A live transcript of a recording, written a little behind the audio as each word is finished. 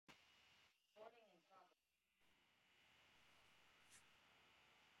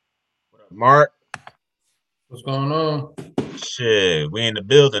Mark, What's going on? shit, we in the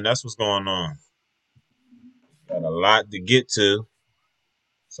building. That's what's going on. Got a lot to get to,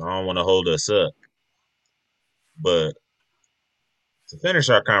 so I don't want to hold us up. But to finish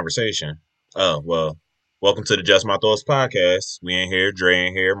our conversation, welcome to the Just My Thoughts podcast. We in here, Dre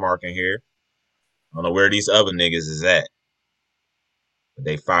in here, Mark in here. I don't know where these other niggas is at, but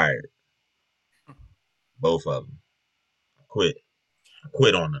they fired. Both of them. I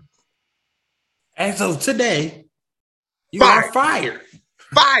quit on them. As of today, you are Fired. fired.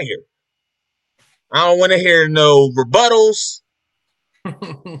 Fired. I don't want to hear no rebuttals.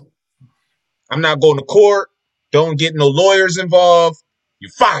 I'm not going to court. Don't get no lawyers involved. You're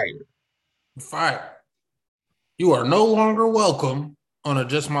fired. Fired. You are no longer welcome on a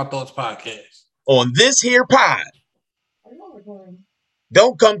Just My Thoughts podcast. On this here pod,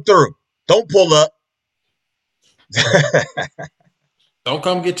 don't come through. Don't pull up. Don't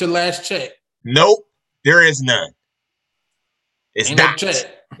come get your last check. Nope, there is none. It's Ain't no dots.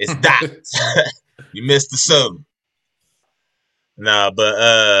 check. It's dots. You missed the sub. Nah,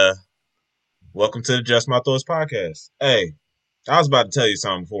 but welcome to the Just My Thoughts podcast. Hey, I was about to tell you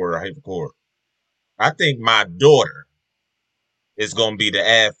something before I hit record. I think my daughter is gonna be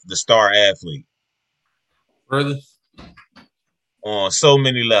the star athlete Brother, on so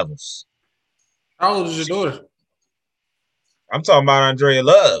many levels. how old is your daughter? I'm talking about Andrea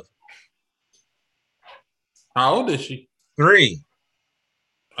Love. How old is she? 3.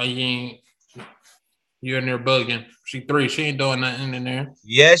 Oh, you in there bugging. She 3. She ain't doing nothing in there.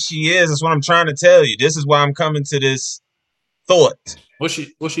 Yes, she is. That's what I'm trying to tell you. This is why I'm coming to this thought. What's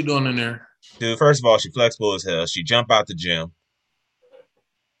she doing in there? Dude, first of all, she flexible as hell. She jump out the gym.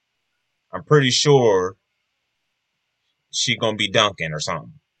 I'm pretty sure she gonna be dunking or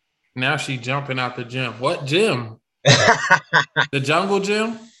something. Now she jumping out the gym. What gym? The jungle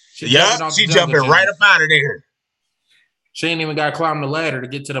gym? She jumping right up out of there. She ain't even got to climb the ladder to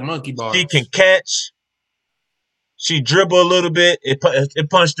get to the monkey bars. She can catch. She dribble a little bit. It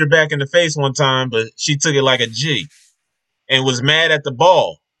punched her back in the face one time, but she took it like a G and was mad at the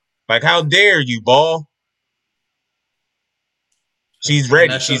ball. Like, how dare you, ball? She's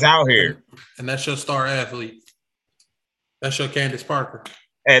ready. She's out here. And that's your star athlete. That's your Candace Parker.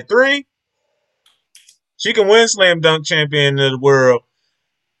 At 3, she can win slam dunk champion of the world,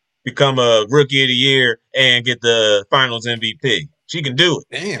 become a rookie of the year, and get the finals MVP. She can do it.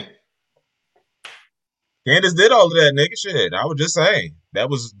 Damn. Candace did all of that, nigga. Shit. I was just saying. That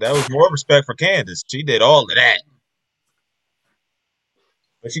was more respect for Candace. She did all of that.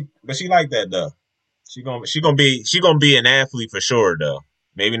 But she like that though. She gonna be an athlete for sure though.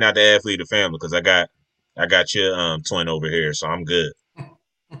 Maybe not the athlete of family because I got your twin over here, so I'm good.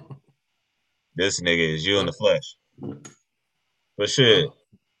 This nigga is you in the flesh. But shit.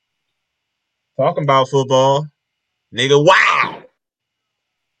 Talking about football, nigga, wow.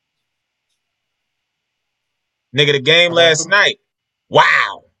 Nigga, the game last night.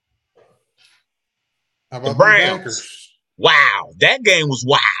 Wow. How about the Browns. Wow. That game was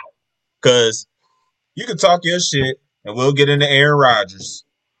wow. Because you can talk your shit, and we'll get into Aaron Rodgers.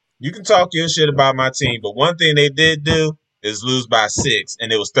 You can talk your shit about my team, but one thing they did do is lose by 6,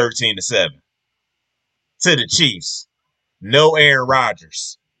 and it was 13-7 to the Chiefs. No Aaron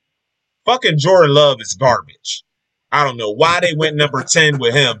Rodgers. Fucking Jordan Love is garbage. I don't know why they went number 10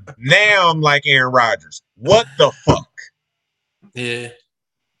 with him. Now I'm like Aaron Rodgers. What the fuck? Yeah.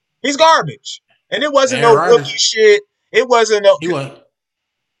 He's garbage. And it wasn't Aaron no Rodgers, rookie shit. It wasn't no.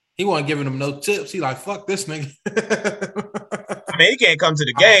 He wasn't giving him no tips. He like, fuck this nigga. I mean, he can't come to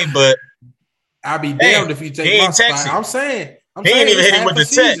the game, but I'll be damned if you take my spot. I'm saying he ain't even hit him with the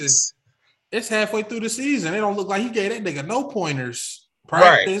text. It's halfway through the season. It don't look like he gave that nigga no pointers.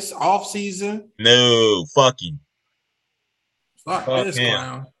 Practice, off season. No, fuck him. Fuck this him.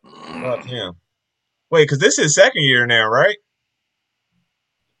 Clown. Fuck him. Wait, because this is second year now, right?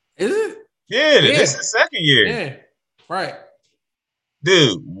 Is it? Yeah, this is second year. Yeah, right.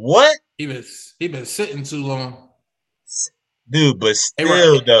 Dude, what? He been sitting too long. Dude, but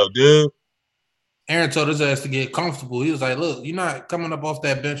still though, dude. Aaron told his ass to get comfortable. He was like, look, you're not coming up off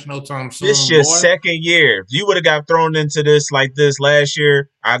that bench no time soon. This your second year. If you would have got thrown into this like this last year,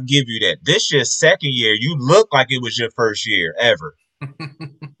 I'll give you that. This your second year. You look like it was your first year ever.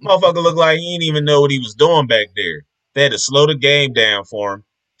 Motherfucker looked like he didn't even know what he was doing back there. They had to slow the game down for him.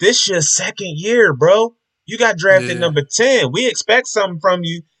 This your second year, bro. You got drafted number 10. We expect something from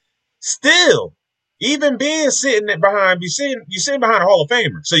you still. Even being sitting behind, you're sitting behind a Hall of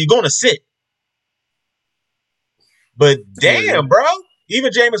Famer. So you're going to sit. But damn, bro.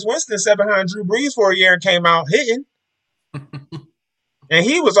 Even Jameis Winston sat behind Drew Brees for a year and came out hitting. And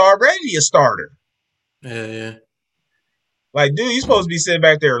he was already a starter. Yeah. Like, dude, you supposed to be sitting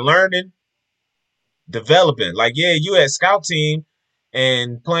back there learning, developing. Like, yeah, you at scout team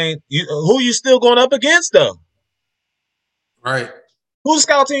and playing. Who you still going up against though? Right. Who's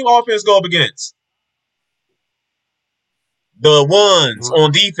scout team offense go up against? The ones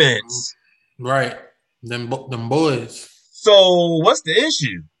on defense. Right. Them boys. So what's the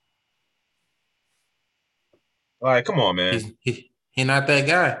issue? Like, come on, man. He not that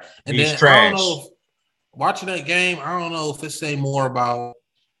guy. And He's then I don't know trash. if watching that game, I don't know if it say more about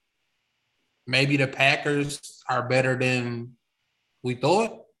maybe the Packers are better than we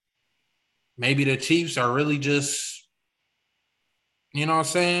thought. Maybe the Chiefs are really just, you know what I'm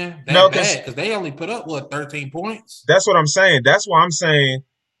saying, No, that because bad because they only put up 13 points. that's what I'm saying. That's why I'm saying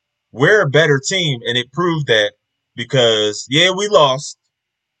we're a better team, and it proved that because yeah, we lost,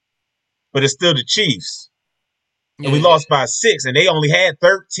 but it's still the Chiefs, and we Yeah, lost by 6, and they only had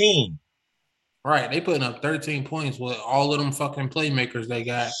 13. right. They putting up 13 points with all of them fucking playmakers they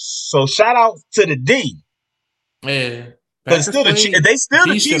got. So shout out to the D, Yeah, but it's Packers still played they still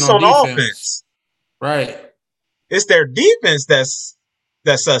the decent Chiefs on on defense. offense. Right, It's their defense that's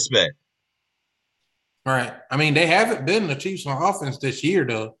suspect. right. I mean, they haven't been the Chiefs on offense this year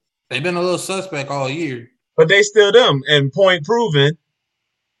though. They've been a little suspect all year. But they still them. And point proven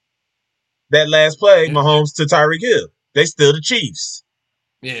that last play, Yeah, Mahomes to Tyreek Hill. They still the Chiefs.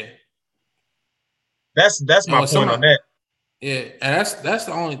 yeah. That's And my with point some, on that. yeah, and that's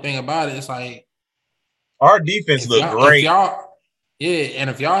the only thing about it. It's like Our defense looked if great. y'all, yeah, and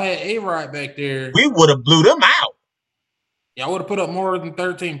if y'all had A-Rod back there, We would have blew them out. y'all would have put up more than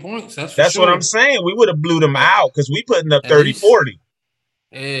 13 points. That's for That's what I'm sure. saying. We would have blew them But out because we putting up at 30, least, 40.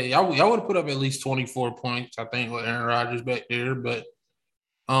 yeah, y'all would have put up at least 24 points. I think with Aaron Rodgers back there, but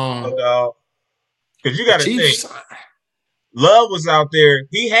Because you the got to think, Chiefs, Love was out there.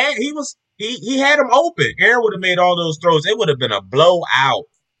 He had them open. Aaron would have made all those throws. It would have been a blowout.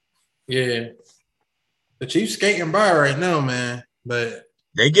 yeah, the Chiefs skating by right now, man. But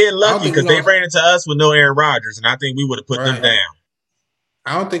They get I don't lucky think we're because they gonna ran into us with no Aaron Rodgers, and I think we would have put them right. down.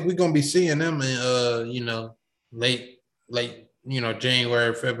 I don't think we're gonna be seeing them in late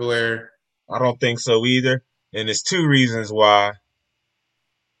January, February. I don't think so either. And there's two reasons why.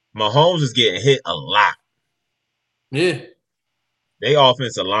 Mahomes is getting hit a lot. Yeah, Their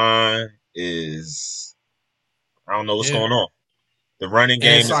offensive line is I don't know what's yeah. going on. The running And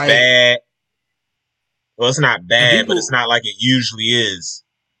game it's is like bad. Well, it's not and bad, but it's people not like it usually is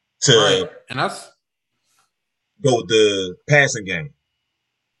right. to And that's go with the passing game.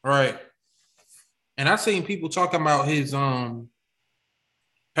 right. And I've seen people talking about his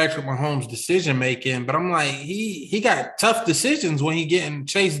Patrick Mahomes decision making, but I'm like, he got tough decisions when he getting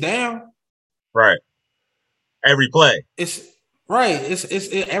chased down. Right. Every play. It's right. It's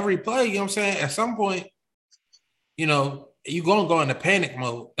every play. You know what I'm saying? At some point, you're gonna go into panic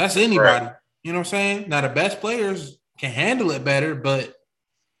mode. That's Right. anybody. You know what I'm saying? Now the best players can handle it better, but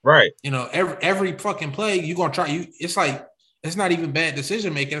Right. every fucking play you're gonna try. It's like it's not even bad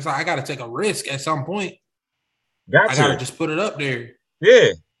decision making. It's like I got to take a risk at some point. Got I got to to. just put it up there.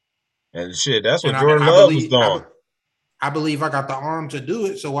 Yeah. And shit, that's And what Jordan I Love was believe doing. I believe I got the arm to do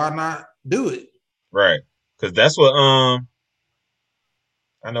it, so why not do it? Right. Because that's what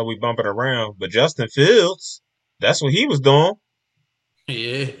I know we bumping around, but Justin Fields, that's what he was doing.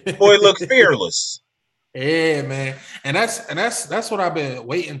 Yeah. Boy looked fearless. Yeah, man. And that's what I've been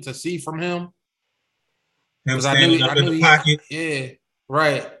waiting to see from him. Him Because standing up I in knew the pocket. yeah,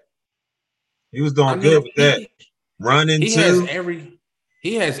 right. He was I doing knew good with that. Running he has too.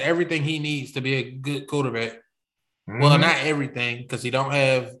 he has everything he needs to be a good quarterback. Well, Mm-hmm. not everything, because he don't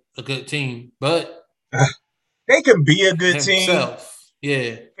have a good team, but They can be a good team. himself.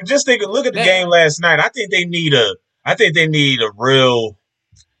 Yeah. Just look at the game That last night. I think they need a real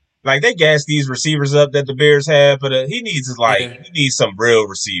like they gas these receivers up that the Bears have, but yeah. he needs some real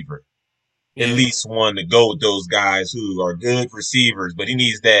receiver. At Yeah. least one to go with those guys who are good receivers, but he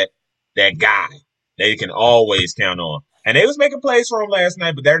needs that guy that he can always count on. And they was making plays for him last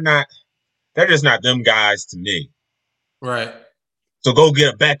night, but they're just not them guys to me. Right. So go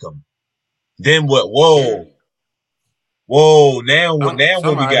get a Beckham. Then what? Yeah. Whoa! Now what we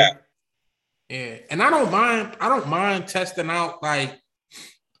Somebody. got? Yeah. And I don't mind testing out like,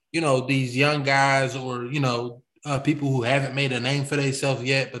 these young guys or, people who haven't made a name for themselves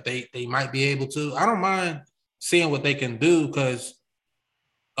yet, but they might be able to. I don't mind seeing what they can do because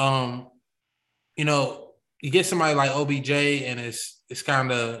um, you get somebody like OBJ and it's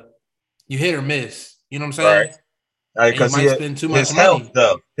kind of you hit or miss. You know what I'm Right? saying? And you Because might spend too his much health money.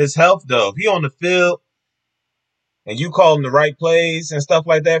 though, his health though. If he on the field and you calling the right plays and stuff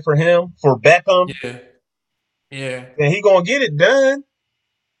like that for him, for Beckham, Yeah. Yeah. then he gonna get it done.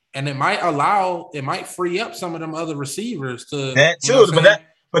 And it might free up some of them other receivers to, That you know what too, I'm saying?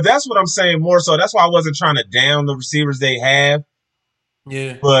 but that's what I'm saying more so. That's why I wasn't trying to down the receivers they have.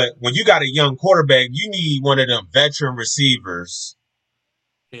 Yeah. But when you got a young quarterback, you need one of them veteran receivers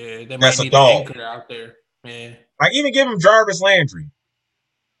Yeah. They that's might a need an dog. anchor out there. Yeah. Like even give him Jarvis Landry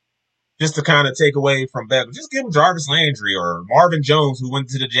just to kind of take away from Beckham. Just give him Jarvis Landry or Marvin Jones who went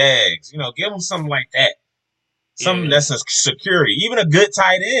to the Jags. You know, give him something like that. Something Yeah. that's a security. Even a good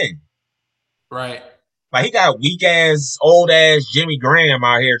tight end. Right. Like he got weak ass, old ass Jimmy Graham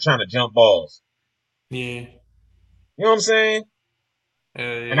out here trying to jump balls. Yeah. You know what I'm saying?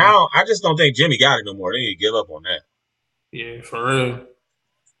 And Yeah. I just don't think Jimmy got it no more. They need to give up on that. Yeah. For real.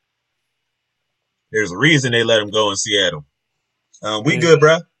 There's a reason they let him go in Seattle. We Yeah. good,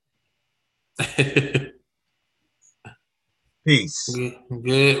 bro. Peace.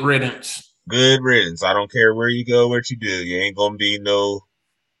 Good riddance. Good riddance. I don't care where you go, what you do. You ain't gonna be no.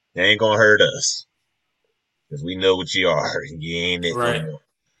 You ain't gonna hurt us because we know what you are. You ain't it no Right. more.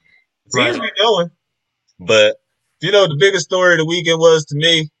 It seems to Right. be going, but you know the biggest story of the weekend was to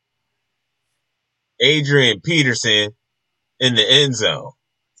me Adrian Peterson in the end zone.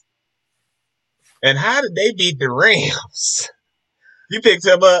 And how did they beat the Rams? You picked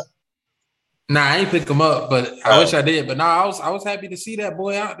him up. Nah, I ain't pick him up, but I wish Oh, I did. But nah, I was happy to see that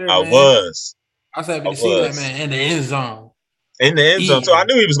boy out there, I man. was. I was happy I to see that was. man in the end zone. In the end zone. So I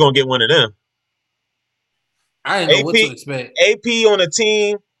Eating. knew he was gonna get one of them. I didn't know what to AP expect. AP on the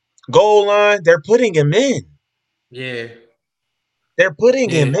team goal line, they're putting him in. Yeah. They're putting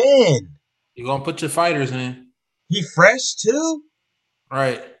Yeah. him in. You're gonna put your fighters in. He fresh too?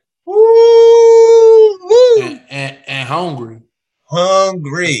 Right. Woo, woo. And hungry.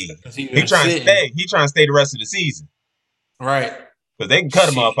 Hungry. Because he He been trying to sitting. stay. He trying to stay the rest of the season. Right. Because they can cut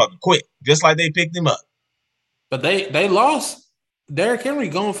a Shit. motherfucker quick, just like they picked him up. But they lost. Derrick Henry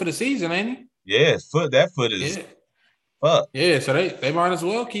going for the season, ain't Yeah, that foot he? is Yeah. fucked. Yeah. So they might as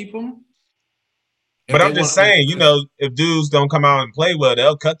well keep him. If But they I'm just want saying, you because know, if dudes don't come out and play well,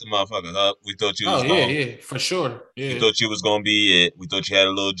 they'll cut the motherfucker up. We thought you oh was yeah, going. yeah, for sure. We Yeah. thought you was gonna be it. We thought you had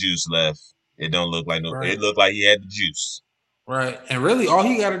a little juice left. It don't look like no. It Right. looked like he had the juice. Right. And really all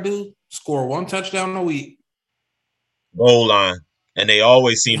he gotta do, score one touchdown a week. Goal line, and they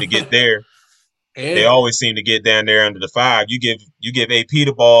always seem to get there. They Yeah. always seem to get down there under the 5. You give AP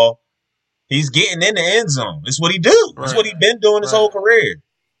the ball, he's getting in the end zone. It's what he do. It's what Right. he been doing his Right. whole career.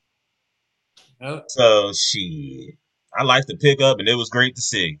 Yep. So shit, I like the pickup, and it was great to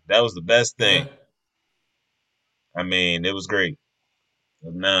see. That was the best Yeah. thing. I mean, it was great.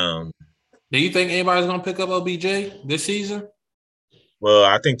 But now, Do you think anybody's gonna pick up OBJ this season? well,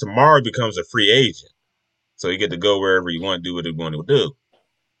 I think tomorrow he becomes a free agent, so he get to go wherever he want, do what he want to do.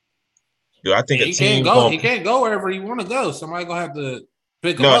 Do I think Yeah, a he can't team's go. going? He can't go wherever he want to go. Somebody gonna have to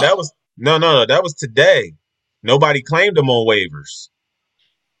pick him No, that up. was no. That was today. Nobody claimed him on waivers.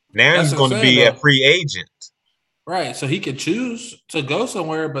 Now That's he's what I'm going to saying be a though. free agent. Right. So he could choose to go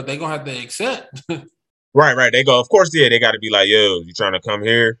somewhere, but they're gonna have to accept. Right. They go. Of course, yeah. They got to be like, yo, you trying to come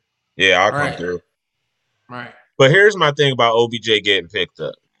here? Yeah, I'll come Right. through. Right. But here's my thing about OBJ getting picked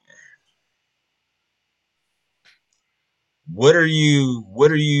up. What are you?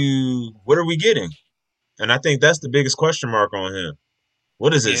 What are you? What are we getting? And I think that's the biggest question mark on him.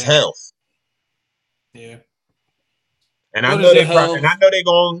 What is his Yeah. health? Yeah. And I What is know the I health? know they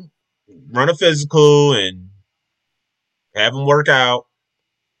going to run a physical and have him work out,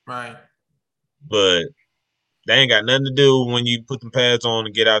 Right. but they ain't got nothing to do when you put them pads on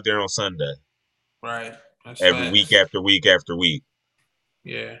and get out there on Sunday. Right. That's Every week facts. after week after week.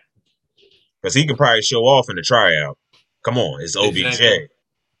 Yeah. Because he can probably show off in the tryout. Come on, it's Exactly. OBJ.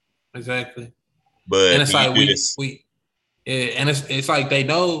 Exactly. And But it's do you like do this yeah, and it's like they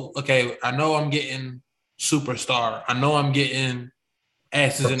know, okay, I know I'm getting superstar. I know I'm getting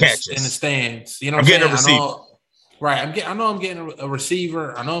asses for in the catches? stands. You know I'm what I'm getting a saying? I receiver. know right. I know I'm getting a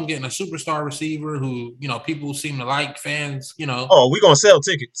receiver. I know I'm getting a superstar receiver who, people seem to like fans, Oh, we gonna sell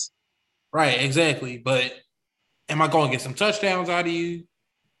tickets. Right, exactly. But am I gonna get some touchdowns out of you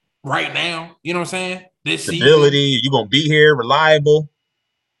right now? You know what I'm saying? This season? Stability. You gonna be here, reliable.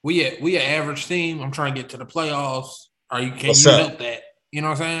 We an average team. I'm trying to get to the playoffs. Can What's you up? help that? You know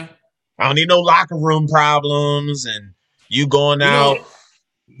what I'm saying? I don't need no locker room problems and you going You out. know,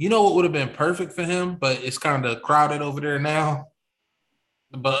 you know what would have been perfect for him, but it's kind of crowded over there now.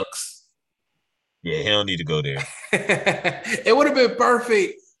 The Bucks. Yeah, he don't need to go there. It would have been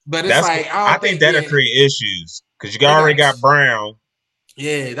perfect, but it's That's like I I don't think think. that'll Yeah, create issues because you they already got. got Brown,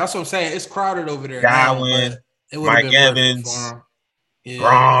 Yeah, that's what I'm saying. It's crowded over there now, but Godwin. It would have Mike been perfect for Evans, him. Yeah.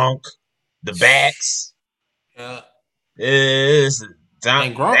 Gronk, the backs. Yeah. It's Tom,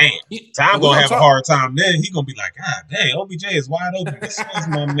 And Gronk, damn. Tom and we're gonna gonna have a talk hard time then. He gonna be like, God dang, OBJ is wide open. This was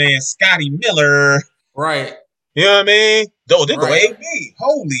my man Scotty Miller. right, You know what I mean? Oh, they go right, AB.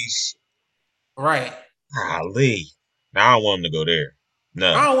 Holy shit. right. Golly. Now I don't want him to go there.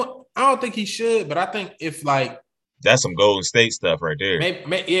 No. I don't think he should, but I think if like That's some Golden State stuff right there.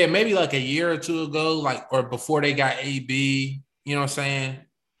 maybe like a year or two ago, like or before they got AB, you know what I'm saying?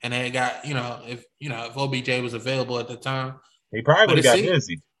 And they got, if OBJ was available at the time. He probably But would have it got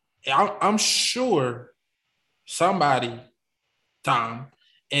see, busy. I'm sure somebody, Tom,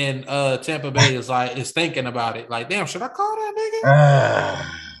 in Tampa Bay is thinking about it. Like, damn, should I call that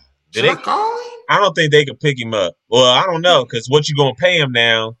nigga? Do Should they? I call him? I don't think they could pick him up. Well, I don't know because what you gonna pay him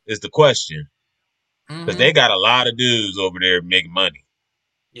now is the question. Because they Mm-hmm. got a lot of dudes over there making money,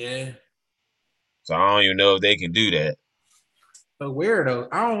 Yeah. so I don't even know if they can do that. But weird though.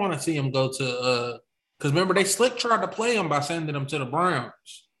 I don't want to see him go to because remember they slick tried to play him by sending him to the Browns,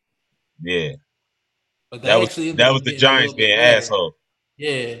 Yeah, but that they was actually ended that was up the getting a Giants little bit being better. asshole.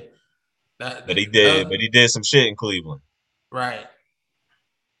 Yeah. But he did some shit in Cleveland, Right.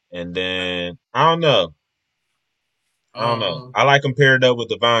 and then I don't know. I don't know. Um I like him paired up with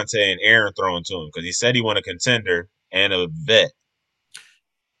Devontae and Aaron throwing to him because he said he want a contender and a vet.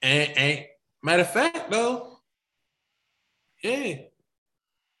 and matter of fact though, yeah.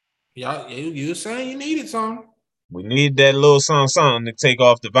 Y'all you were saying you needed some. We need that little something to take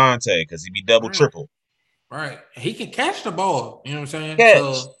off Devontae because he be double Right. triple Right. He can catch the ball. You know what I'm saying? catch,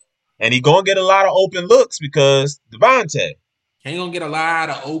 So and he gonna get a lot of open looks because Devontae. he ain't gonna get a lot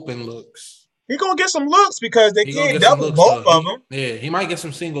of open looks. He gonna get some looks because they He gonna can't get some double looks both though. of them. He might get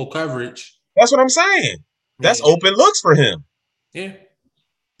some single coverage. That's what I'm saying. That's Yeah. open looks for him. Yeah.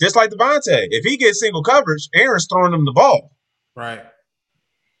 Just like Devontae. If he gets single coverage, Aaron's throwing him the ball. Right.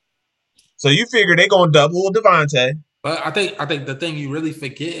 So you figure they gonna double Devontae. But I think the thing you really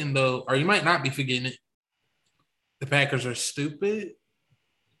forgetting though, or you might not be forgetting it, the Packers are stupid.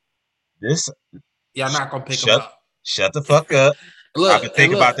 This Y'all not gonna pick them shut up. shut the fuck up. I've been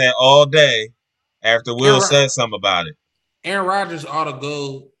thinking about Look, that all day after Will Aaron, said something about it. Aaron Rodgers ought to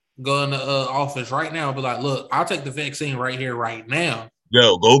go in the office right now and be like, look, I'll take the vaccine right here, right now.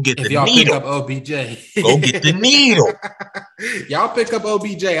 Yo, go get If the y'all pick needle. up OBJ. Go get the needle. Y'all pick up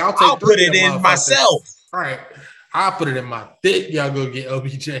OBJ. I'll I'll take put 3 of it them in motherfuckers. myself. All right. I'll put it in my dick. Y'all go get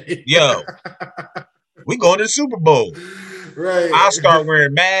OBJ. Yo, we going to the Super Bowl. Right. I'll start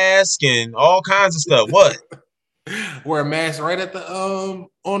wearing masks and all kinds of stuff. What? Wear a mask right at the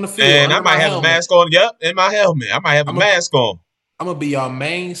on the field And I under my might have a helmet. mask on. Yep, in my helmet. I might have a mask on. I'm gonna be your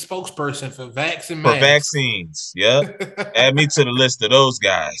main spokesperson for vaccine For masks. vaccines. Yep. Add me to the list of those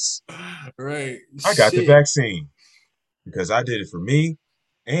guys. Right. I got the vaccine because I did it for me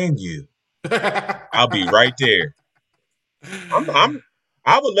and you. I'll be right there.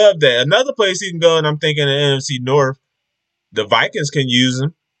 I would love that. Another place he can go, and I'm thinking the NFC North. The Vikings can use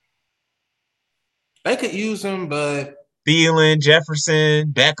him. They could use him, but Thielen,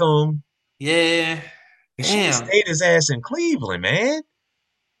 Jefferson, Beckham. yeah. He should have stayed his ass in Cleveland, man.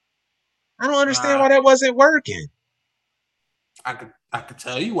 I don't understand Nah. why that wasn't working. I could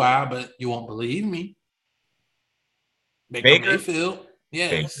tell you why, but you won't believe me. Baker? Mayfield.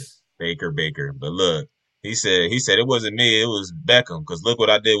 Yes. Baker. But look, he said it wasn't me, it was Beckham. Because look what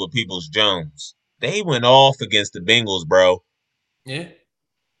I did with Peoples Jones. They went off against the Bengals, bro. Yeah.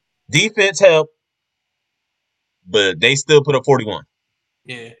 Defense helped, but they still put up 41.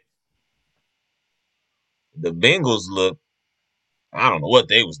 Yeah. The Bengals look, I don't know what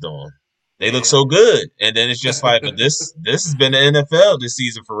they was doing. They look so good. And then it's just like, but this has been the NFL this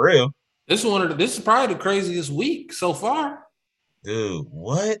season for real. This is probably the craziest week so far. Dude,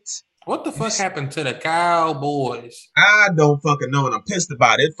 what? What the fuck happened to the Cowboys? I don't fucking know, and I'm pissed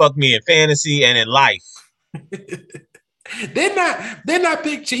about it. It fucked me in fantasy and in life. Did not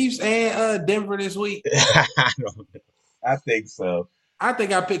pick Chiefs and Denver this week. I don't know. I think so. I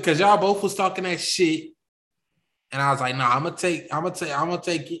think I picked because y'all both was talking that shit, and I was like, "Nah, I'm gonna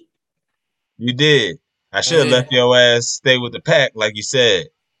take it." You did. I should have left your ass stay with the pack, like you said.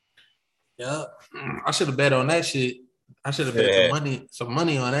 Yeah, I should have bet on that shit. I should have bet some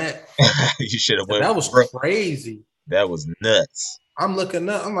money on that. You should have went. That was crazy. That was nuts. I'm looking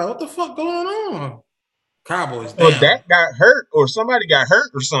up. I'm like, what the fuck going on? Cowboys. Well, that got hurt, or somebody got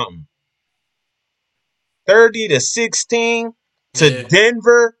hurt, or something. 30-16 to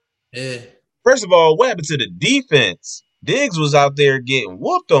Denver. Yeah. First of all, what happened to the defense? Diggs was out there getting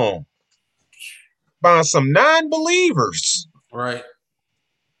whooped on by some non-believers. Right.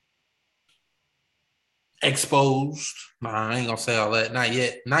 exposed. Nah, I ain't gonna say all that. Not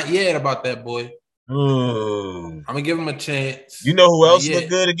yet. Not yet about that boy. Ooh. I'm gonna give him a chance. You know who Not else looked yet.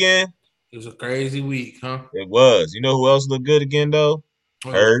 good again? It was a crazy week, huh? It was. You know who else looked good again though?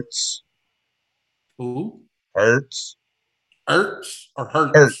 Oh, Hurts. who? Hurts. Ertz or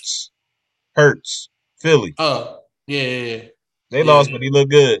Hurts? Hurts. Hurts. Philly. Yeah, yeah, They yeah. lost, but he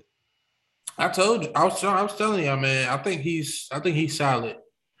looked good. I told you. I was telling you, man. I think he's solid.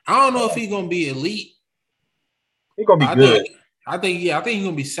 I don't know if he's gonna be elite, He gonna but be good. I think he's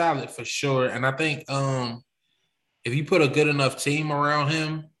gonna be solid for sure. And I think if you put a good enough team around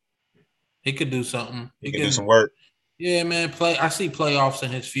him, he could do something. He He can do can, some work. yeah, man. Play. I see playoffs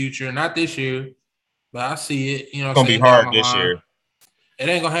in his future. Not this year, but I see it. You know, It's what I'm gonna be saying down hard the this line. year. It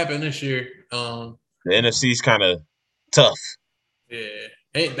ain't gonna happen this year. The NFC's kind of tough. Yeah,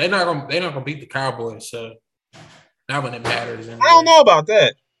 they're not gonna beat the Cowboys. So not when it matters I don't anyway. know about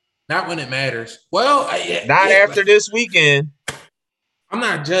that. Not when it matters. Well, Not after this weekend. I'm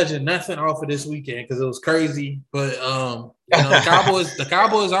not judging nothing off of this weekend because it was crazy. But you know, the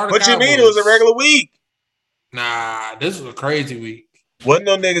Cowboys are the What you mean? It was a Cowboys. regular week. Nah, this was a crazy week. Wasn't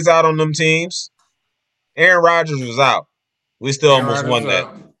no niggas out on them teams. Aaron Rodgers was out. We still Aaron almost Rodgers won was that.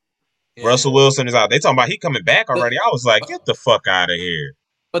 out. Yeah. Russell Wilson is out. They talking about he coming back already. The, I was like, get the fuck out of here.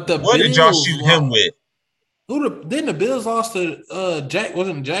 but the What did y'all Bills shoot him lost. with? Didn't the Bills lost to Jack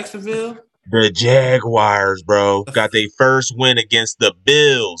wasn't it Jacksonville? The Jaguars, bro, The, got their first win against the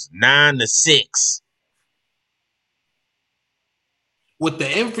Bills, 9-6. with the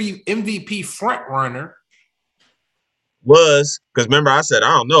MVP front runner. Was because remember I said I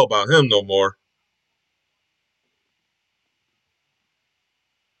don't know about him no more.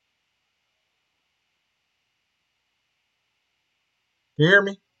 You hear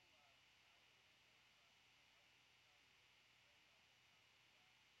me?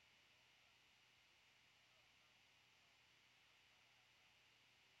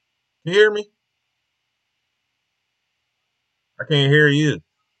 You hear me? I can't hear you.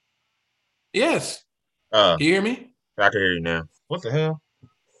 Yes. Uh, Can you hear me? I can hear you now. What the hell?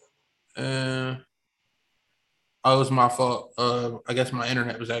 Uh oh, it was my fault. I guess my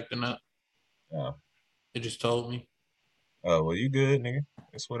internet was acting up. Oh, It just told me. well, you good, nigga?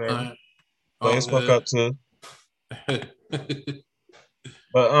 It's whatever. Uh, all Players fuck up good. too.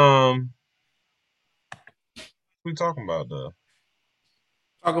 But what we talking about though?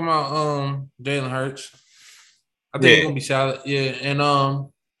 Talking about Jalen Hurts. I think he's Yeah, gonna be solid. Yeah, and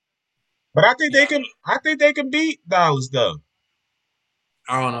but I think yeah, they can. I think they can beat Dallas though.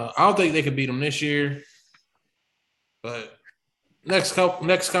 I don't know. I don't think they could beat him this year, but next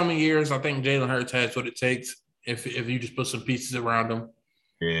coming years, I think Jalen Hurts has what it takes if you just put some pieces around him,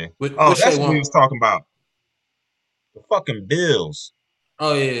 Yeah. Oh, which they that's what we won't. was talking about. The fucking Bills.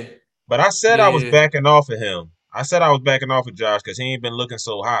 Oh yeah, But I said I was yeah. backing off of him. I said I was backing off of Josh because he ain't been looking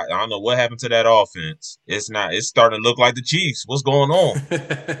so hot. I don't know what happened to that offense. It's not. It's starting to look like the Chiefs. What's going on?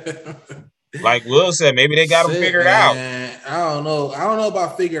 Like Will said, maybe they got him Shit, figured out. man. I don't know. I don't know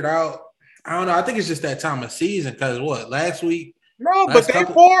about figured out. I don't know. I think it's just that time of season because what No, but last they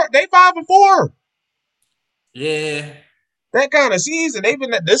couple, 4. They 5-4. yeah. That kind of season. They've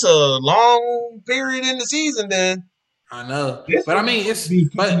been. This a long period in the season. Then I know, this but I one mean, supposed to be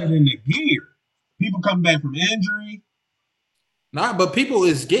kicking it but into gear. People come back from injury not, but people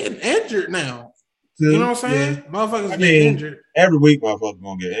is getting injured now. You know too. what I'm Yeah. saying? Motherfuckers I getting mean, injured. every week motherfuckers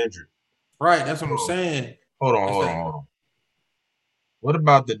gonna get injured. Right. That's what I'm Hold on. saying. Hold on. It's Hold on. that Hold on. What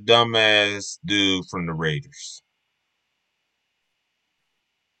about the dumbass dude from the Raiders?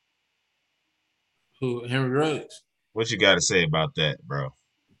 who Henry Ruggs. What you got to say about that, bro?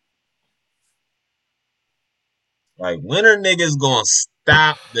 Like, when are niggas gonna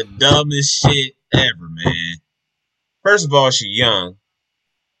stop the dumbest shit ever, man? First of all, she young.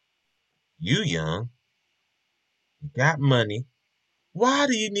 You young. You got money. Why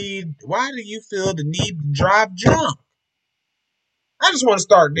do you feel the need to drive drunk? I just want to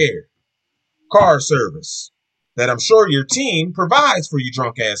start there. Car service that I'm sure your team provides for you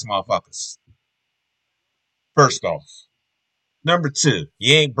drunk ass motherfuckers. First off. Number two,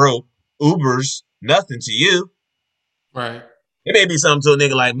 you ain't broke. Uber's nothing to you. Right. It may be something to a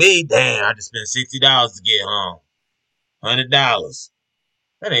nigga like me. Damn, I just spent $60 to get home. $100.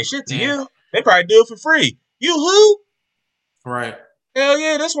 That ain't shit to Yeah. you. They probably do it for free. You who? Right. Hell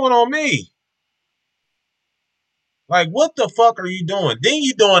yeah, this one on me. Like, what the fuck are you doing? Then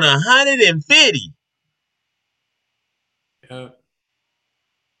you doing 150. Yeah.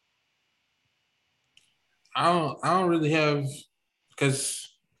 I don't really have because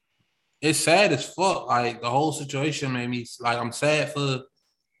it's sad as fuck. Like the whole situation made me like I'm sad for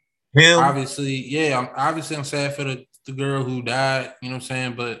Him, obviously, yeah, I'm sad for the girl who died, you know what I'm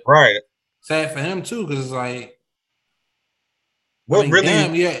saying? But right? sad for him too, because it's like, I What mean, really?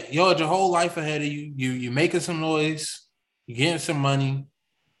 damn, yeah, you had your whole life ahead of you. You making some noise, you getting some money.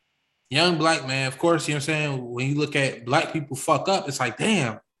 Young black man, of course, you know what I'm saying? When you look at black people fuck up, it's like,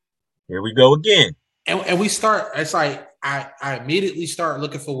 damn. Here we go again. And we start, it's like I immediately start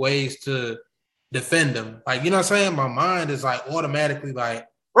looking for ways to defend them. Like, you know what I'm saying? My mind is like automatically like,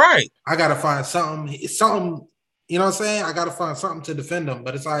 Right. I gotta find something, you know what I'm saying? I gotta find something to defend them.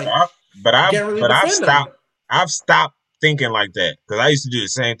 But it's like I, but you I can't really but I've defend them. stopped. I've stopped thinking like that because I used to do the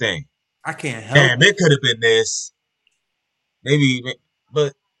same thing. I can't help Damn, it it. could have been this. Maybe,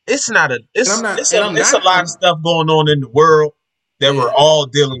 but it's not a. And I'm not, It's and a I'm it's a not, lot of stuff going on in the world that we're yeah, all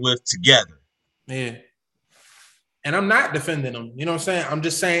dealing with together. yeah. And I'm not defending them. You know what I'm saying? I'm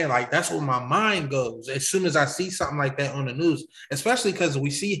just saying, like, that's where my mind goes. As soon as I see something like that on the news, especially because we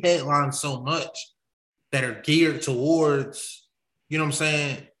see headlines so much that are geared towards, you know what I'm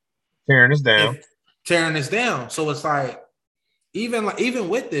saying, Tearing us down. if tearing us down. So it's like even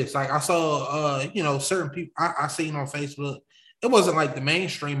with this, like I saw certain people I seen on Facebook. It wasn't like the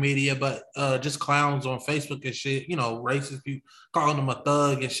mainstream media, but just clowns on Facebook and shit, racist people calling them a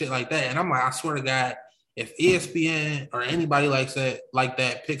thug and shit like that. And I'm like, I swear to God, if ESPN or anybody like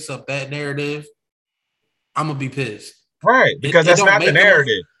that picks up that narrative, I'm gonna be pissed. Right, It, because it that's don't not the make them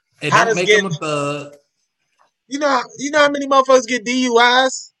narrative. it How don't does make them get a thug. you know how many motherfuckers get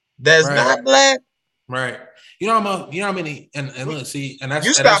DUIs that's Right. not black? Right. You know how many and look, see, and You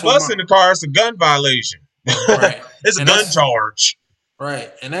that's stop what us my in the car, it's a gun violation. right. It's a And gun that's charge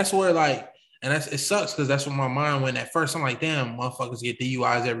right. And that's where it sucks because that's where my mind went at first. I'm like, damn, motherfuckers get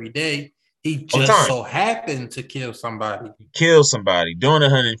DUIs every day. He all the just time. so happened to kill somebody. Kill somebody doing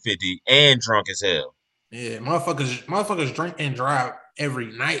 150 and drunk as hell. Yeah, motherfuckers drink and drive every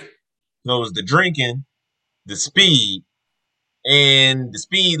night. So it was the drinking, the speed, and the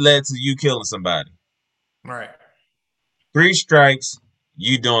speed led to you killing somebody. Right. 3 strikes,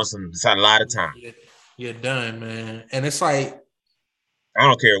 you doing it's a lot of time. You're, you're done, man. And it's like I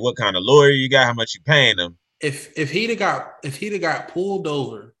don't care what kind of lawyer you got, how much you paying them. if he'd have got pulled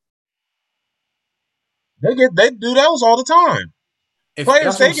over, They do those all the time. if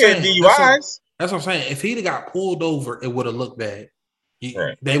Players that's what they I'm get saying, that's what DUIs. that's what I'm saying. If he'd have got pulled over, it would have looked bad.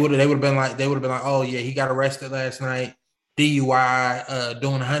 Right. They would have been like, oh yeah, he got arrested last night, DUI,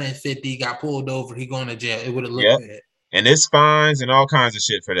 doing 150, got pulled over, he going to jail. It would have looked Yep. bad, And it's fines and all kinds of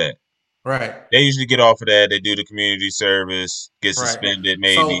shit for that. right? They usually get off of that. They do the community service, get Right. suspended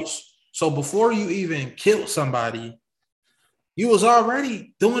So maybe. so before you even killed somebody, you was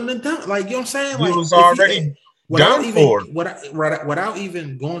already doing the dump. Like, you know what I'm saying? You Like, was if you already without done even for. without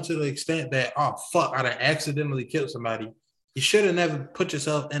even going to the extent that, oh fuck, I done accidentally killed somebody, you should have never put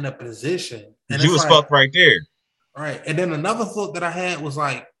yourself in a position. And You it's was like, fucked right there. right. And then another thought that I had was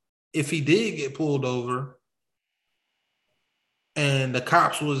like, if he did get pulled over and the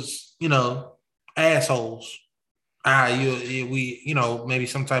cops was, assholes, we, maybe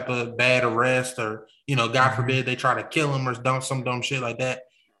some type of bad arrest, or, God Mm-hmm. forbid they try to kill him or dump some dumb shit like that,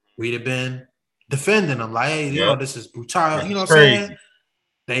 we'd have been defending them. Like, hey, Yep. this is brutal. This You know is what I'm saying?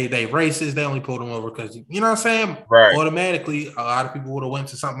 crazy. They racist. They only pulled him over because, you know what I'm saying? Right. Automatically, a lot of people would have went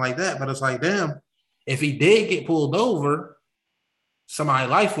to something like that. But it's like, damn, if he did get pulled over, somebody's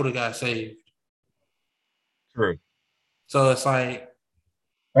life would have got saved. True. So it's like,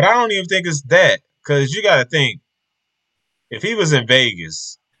 But I don't even think it's that. Cause you gotta think, if he was in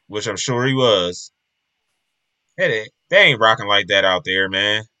Vegas, which I'm sure he was, they ain't rocking like that out there,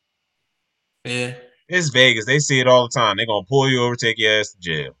 man. yeah, It's Vegas. They see it all the time. They're gonna pull you over, take your ass to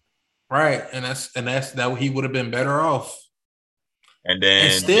jail. right. And that's that he would have been better off. And And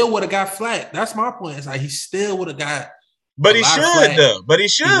then still would have got flat. That's my point. It's like he still would have got a but he lot of should flat. though. But he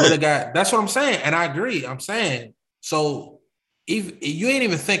He would should. have got. That's what I'm saying, and I agree. I'm saying so. If you ain't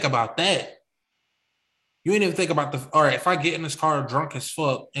even think about that, you ain't even think about the. All right, if I get in this car drunk as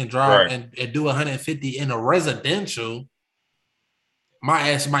fuck and drive Right. and do 150 in a residential, my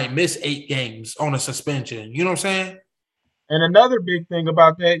ass might miss 8 games on a suspension. You know what I'm saying? And another big thing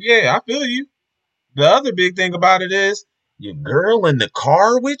about that, yeah, I feel you. The other big thing about it is your girl in the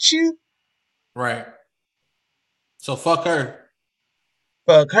car with you. Right. So fuck her.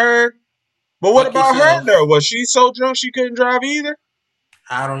 Fuck her. But what Fuck about her yourself. though? Was she so drunk she couldn't drive either?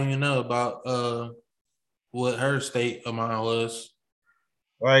 I don't even know about what her state of mind was.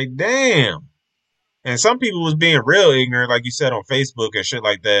 Like, damn. And some people was being real ignorant, like you said on Facebook and shit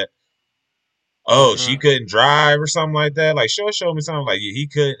like that. For Oh, she sure. couldn't drive or something like that. Like, show me something like she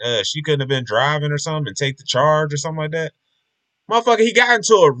couldn't have been driving or something and take the charge or something like that. Motherfucker, he got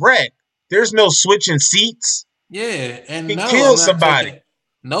into a wreck. There's no switching seats. Yeah, and He no, I'm killed not somebody. taking.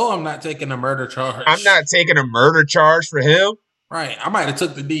 No, I'm not taking a murder I'm charge. not taking a murder charge for him. Right, I might have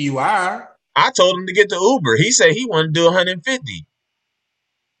took the DUI. I told him to get the Uber. He said he wanted to do 150.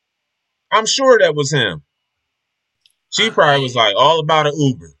 I'm sure that was him. She probably was like all about an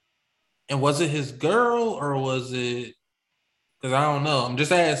Uber. And was it his girl or was it? Because I don't know. I'm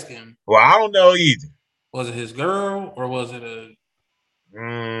just asking. Well, I don't know either. Was it his girl or was it a?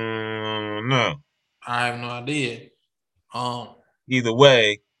 No. I have no idea. Either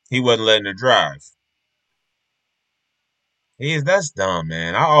way, he wasn't letting her drive. That's dumb,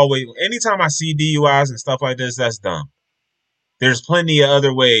 man. Anytime I see DUIs and stuff like this, that's dumb. There's plenty of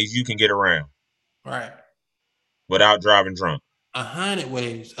other ways you can get around Right. without driving drunk. 100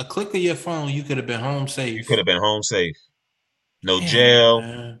 ways. A click of your phone, you could have been home You safe. could have been home safe. No Damn, jail.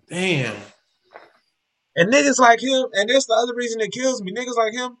 man. Damn. And niggas like him, and that's the other reason it kills me. Niggas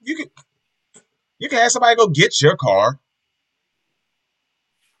like him, you can have somebody go get your car.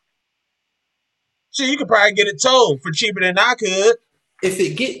 Shit, you could probably get it towed for cheaper than I could. If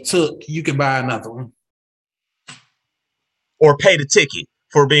it get took, you can buy another one. Or pay the ticket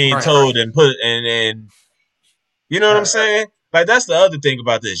for being towed and put and you know what I'm saying? Like that's the other thing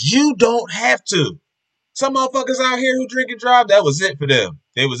about this. You don't have to. Some motherfuckers out here who drink and drive, that was it for them.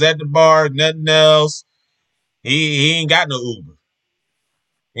 They was at the bar, nothing else. He ain't got no Uber.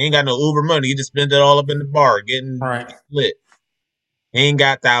 He ain't got no Uber money. He just spent it all up in the bar getting lit. He ain't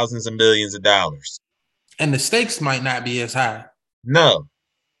got thousands and millions of dollars. And the stakes might not be as high. No.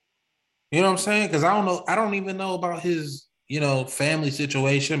 You know what I'm saying? Because I don't know. I don't even know about his, family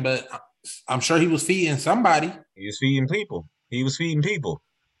situation, but I'm sure he was feeding somebody. He was feeding people.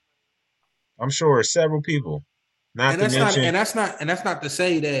 I'm sure several people. And that's not to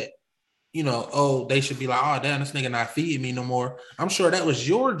say that, they should be like, oh damn, this nigga not feeding me no more. I'm sure that was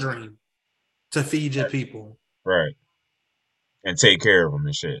your dream to feed your people. Right. And take care of them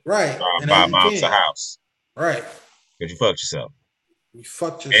and shit. Right. Buy moms a house. Right. Because you fucked yourself. You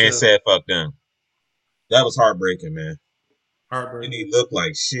fucked yourself. And said fuck them. That was heartbreaking, man. Heartbreaking. And he looked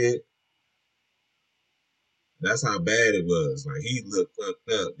like shit. That's how bad it was. Like he looked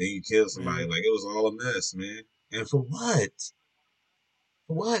fucked up. Then you killed somebody. Like it was all a mess, man. And for what?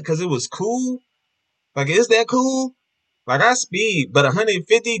 For what? Because it was cool? Like, is that cool? Like I speed, but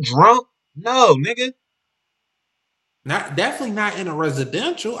 150 drunk? No, nigga. Definitely not in a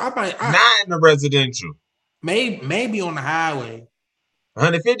residential. Not in a residential. Maybe on the highway.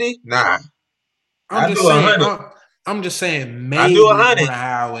 150? Nah. I'm just saying. 100. I'm just saying. Maybe I do 100 on the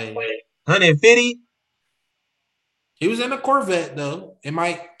highway. 150. He was in a Corvette though. It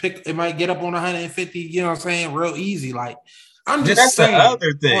might get up on 150. You know what I'm saying? Real easy. Like I'm just saying. The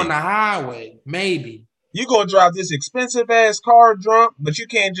other thing. On the highway, maybe. You gonna drive this expensive ass car drunk, but you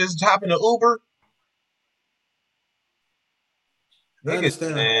can't just hop in an Uber? I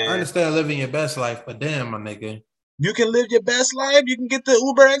understand living your best life, but damn, my nigga. You can live your best life. You can get the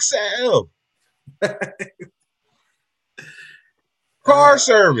Uber XL. Car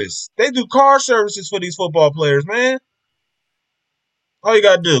service. They do car services for these football players, man. All you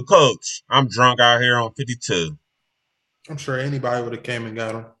gotta do, coach. I'm drunk out here on 52. I'm sure anybody would have came and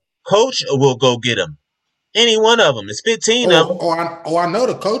got him. Coach will go get him. Any one of them. It's 15 of them. I know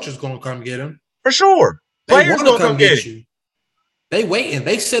the coach is gonna come get him. For sure. Players gonna come get you. They waiting.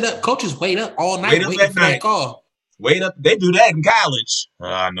 They sit up. Coaches wait up all night waiting for that call. Wait up. They do that in college.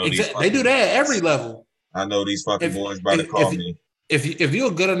 I know they do that at every level. I know these fucking boys about to call me. If you're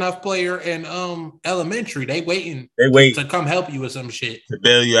a good enough player in elementary, they waiting. They wait to come help you with some shit to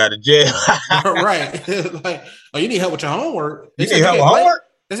bail you out of jail. Right. Like, oh, you need help with your homework. You need help with homework?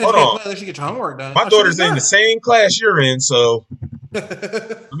 Hold on. Let you get your homework done. My daughter's in the same class you're in, so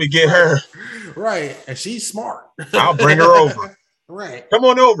let me get her. Right, and she's smart. I'll bring her over. Right. Come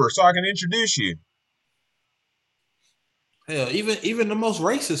on over so I can introduce you. Hell, even the most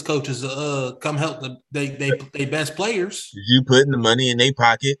racist coaches come help they best players. Did you putting the money in their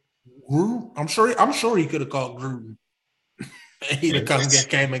pocket? Gruden? I'm sure he could have called Gruden. He'd have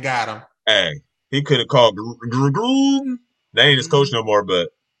came and got him. Hey, he could have called Gruden. They ain't his coach no more,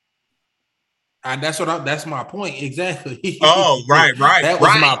 but that's my point exactly. Oh, right. That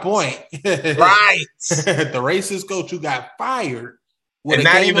was my point. Right. The racist coach who got fired. And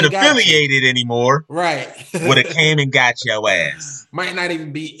not even affiliated anymore. Right. Would have came and got your ass. Might not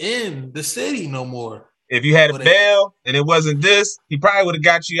even be in the city no more. If you had a bail and it wasn't this, he probably would have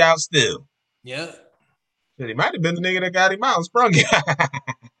got you out still. Yeah. But he might have been the nigga that got him out and sprung you.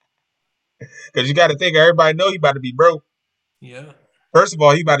 Because you got to think everybody know he about to be broke. Yeah. First of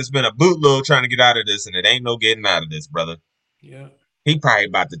all, he about to spend a bootload trying to get out of this, and it ain't no getting out of this, brother. Yeah. He probably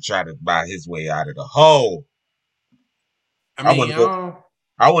about to try to buy his way out of the hole. I I want mean, to go.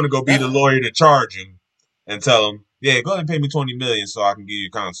 I want to go be the that lawyer to charge him and tell him, yeah, go ahead and pay me 20 million so I can give you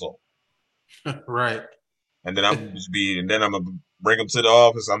a console. right. And then I'm just be, and then I'm gonna bring him to the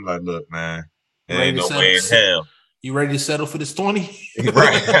office. I'm like, look, man, You there ready ain't to no settle? way in hell. You ready to settle for this 20?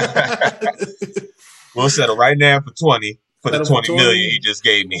 Right. We'll settle right now for 20 for the Settle for 20 million he 20? just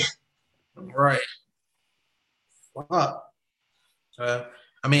gave me. Right. Fuck.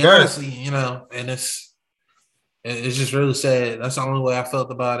 I mean, Yeah. honestly, and it's just really sad. That's the only way I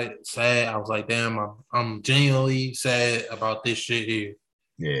felt about it. Sad. I was like, damn, I'm genuinely sad about this shit here.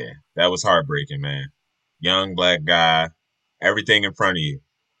 Yeah. That was heartbreaking, man. Young black guy, everything in front of you.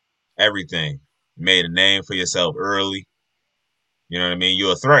 Everything. You made a name for yourself early. You know what I mean?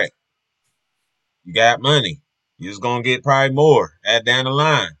 You're a threat. You got money. You're just gonna get probably more at down the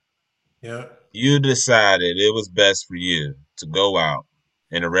line. Yeah. You decided it was best for you to go out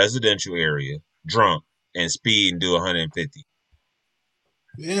in a residential area, drunk, and speed and do 150.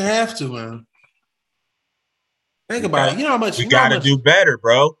 You didn't have to, man. Think We about got it. You know how much, we got to do better,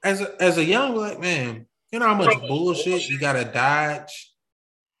 bro. as a young black man, you know how much bullshit you gotta dodge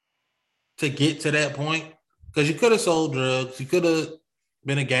to get to that point? Because you could have sold drugs, you could have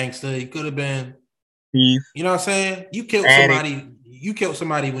been a gangster, you could have been, Thief, you know what I'm saying? addict. You killed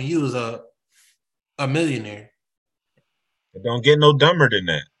somebody when you was a millionaire It don't get no dumber than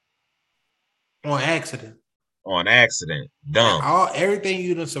that. on accident. On accident. And Dumb. everything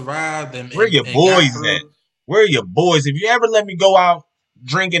you done survived and, Where and, your and got boys at? through. Where are your boys? If you ever let me go out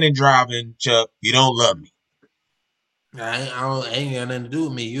drinking and driving, Chuck, you don't love me. I ain't got nothing to do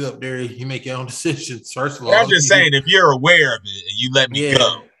with me. You up there, you make your own decisions. First of But I'm all, just saying, if you're aware of it and you let me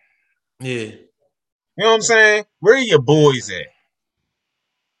go, yeah, yeah. you know what I'm saying? Where are your boys at?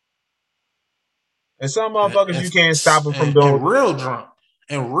 And some motherfuckers And, you can't stop them from and, doing and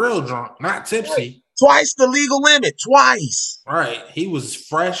real drunk, not right. tipsy. Twice the legal limit. Twice. Right, he was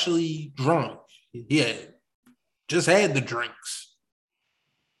freshly drunk. He had just had the drinks.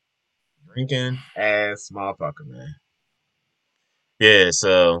 Drinking ass motherfucker, man. Yeah,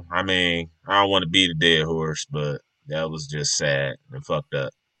 so I mean, I don't want to beat a dead horse, but that was just sad and fucked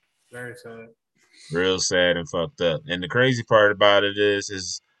up. Very sad. Real sad and fucked up. And the crazy part about it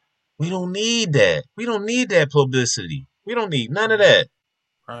is we don't need that. We don't need that publicity. We don't need none of that.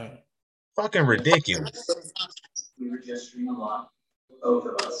 Right. Fucking ridiculous. We were just streaming along, both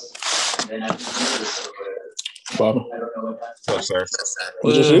of us. And then I just Bobby. I don't know what that's. What's up, sir?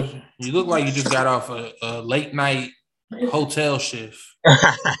 What you see? You look like you just got off a late night hotel shift. You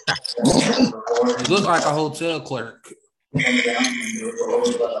look like a hotel clerk.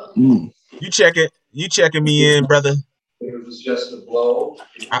 Mm. You checking me in, brother? It was just a blow.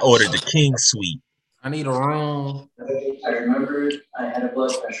 I ordered the King Suite. I need a room. I remember I had a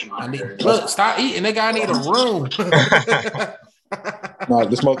blood pressure monitor. Look, stop eating. Nigga, I need a room. Nah,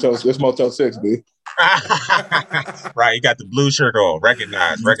 this Motel 6, B. Right, you got the blue shirt on.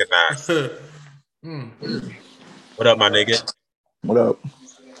 Recognize. What up, my nigga? What up?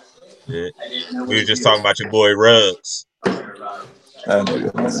 Yeah. We were just talking about your boy Ruggs. That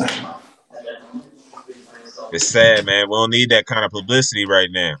nigga, man. It's sad, man. We don't need that kind of publicity right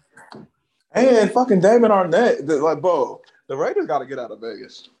now. And fucking Damon Arnett, like, bro, the Raiders got to get out of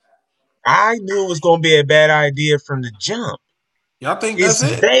Vegas. I knew it was going to be a bad idea from the jump. Y'all think It's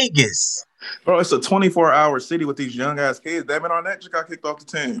that's it? Vegas. Bro, it's a 24-hour city with these young ass kids. Damon Arnett just got kicked off the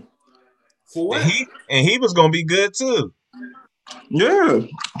team. For what? And he was going to be good too. Yeah.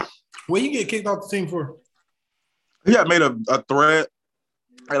 What you get kicked off the team for? He had made a threat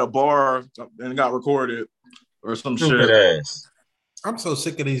at a bar and got recorded or some Stupid shit. ass. I'm so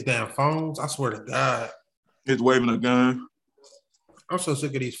sick of these damn phones. I swear to God. He's waving a gun. I'm so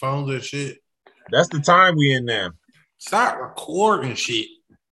sick of these phones and shit. That's the time we in now. Stop recording shit.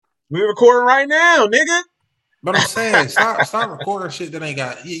 We recording right now, nigga. But I'm saying, stop recording shit that ain't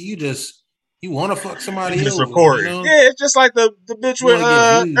got you want to fuck somebody You just else. recording. You know? Yeah, it's just like the bitch You with wanna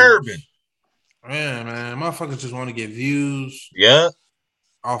get views. Urban. Man, motherfuckers just want to get views Yeah.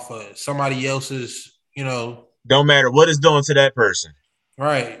 off of somebody else's, Don't matter what it's doing to that person.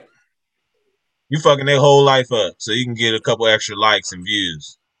 right. You fucking their whole life up so you can get a couple extra likes and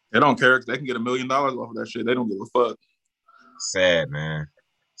views. They don't care. They can get $1 million off of that shit. They don't give a fuck. Sad, man.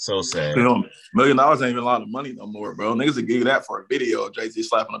 So sad. You know, $1 million ain't even a lot of money no more, bro. Niggas would give you that for a video of Jay-Z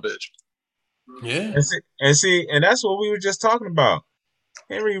slapping a bitch. Yeah. And that's what we were just talking about.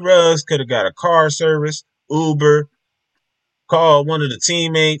 Henry Ruggs could have got a car service, Uber, called one of the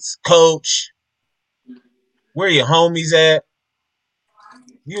teammates, coach. Where your homies at?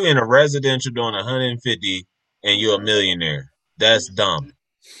 You in a residential doing 150 and you're a millionaire. That's dumb.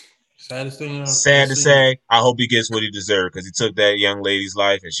 Saddest thing. Sad to say, I hope he gets what he deserved because he took that young lady's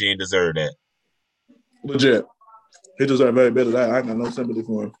life and she didn't deserve that. Legit. He deserved very bit of that. I got no sympathy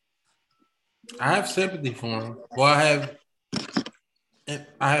for him. I have sympathy for him. Well,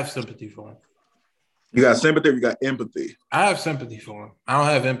 I have sympathy for him. You got sympathy or you got empathy? I have sympathy for him. I don't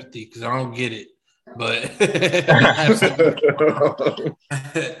have empathy because I don't get it. But I have sympathy for him.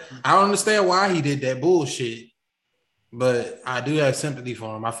 I don't understand why he did that bullshit. But I do have sympathy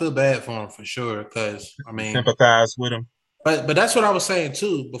for him. I feel bad for him for sure. Because I mean, Sympathize with him. But that's what I was saying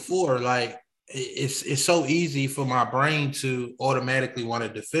too before. Like it's so easy for my brain to automatically want to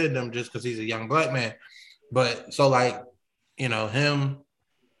defend him just because he's a young black man. But so like, him.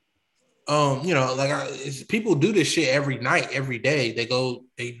 People do this shit every night, every day. They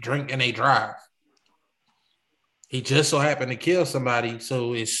drink and they drive. He just so happened to kill somebody,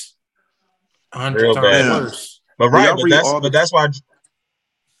 so it's 100 times worse. But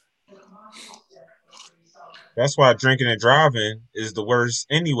that's why drinking and driving is the worst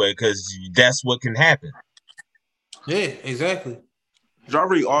anyway, because that's what can happen. Yeah, exactly. Did y'all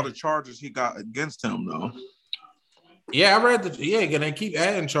read all the charges he got against him though? Yeah, I read they keep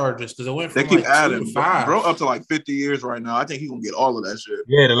adding charges because it went from they keep adding 2 to 5. Bro, up to like 50 years right now. I think he's gonna get all of that shit.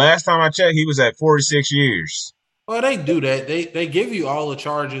 Yeah, the last time I checked, he was at 46 years. Well, they do that. They give you all the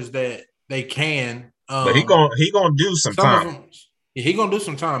charges that they can. But he gonna do some time. He gonna do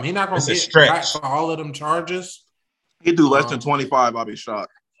some time. He's not gonna get back for all of them charges. He do less than 25. I'll be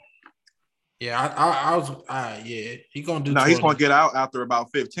shocked. Yeah, he gonna do. Now he's gonna get out after about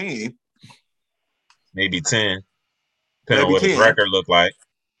 15, maybe 10. Depending on what his record look like.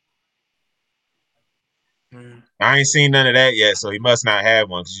 I ain't seen none of that yet, so he must not have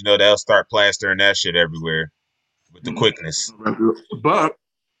one because they'll start plastering that shit everywhere with the quickness. But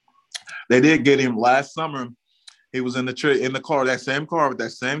they did get him last summer. He was in the car, that same car with that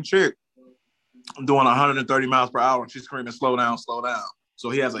same chick, doing 130 miles per hour. And she's screaming, "Slow down, slow down!"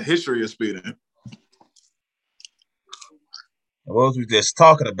 So he has a history of speeding. What was we just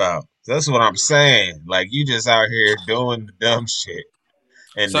talking about? That's what I'm saying. Like, you just out here doing the dumb shit.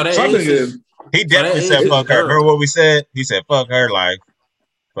 And so he definitely said fuck her. Remember what we said? He said fuck her life.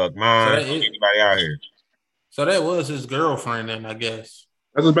 Fuck mine. Fuck anybody out here. So that was his girlfriend then, I guess.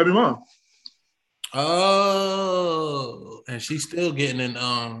 That's his baby mom. Oh. And she's still getting in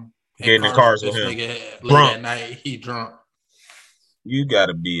cars with him. Nigga late at night. He drunk. You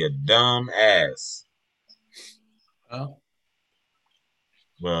gotta be a dumb ass.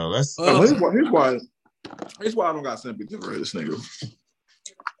 Well, here's why I don't got sympathy for this nigga.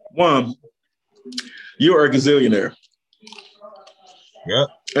 One, you are a gazillionaire. Yep.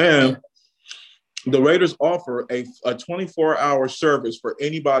 And the Raiders offer a 24-hour service for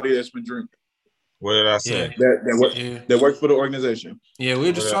anybody that's been drinking. What did I say? That works for the organization. Yeah, we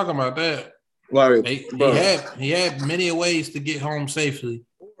were just talking about that. Like, he had many ways to get home safely.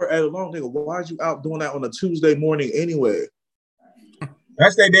 Or at a long nigga, why are you out doing that on a Tuesday morning anyway?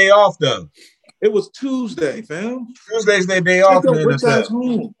 That's their day off, though. It was Tuesday, fam. Tuesday's their day off. Bro,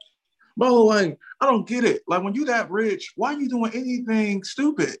 like, I don't get it. Like, when you that rich, why are you doing anything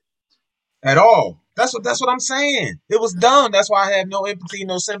stupid? At all. That's what I'm saying. It was dumb. That's why I have no empathy,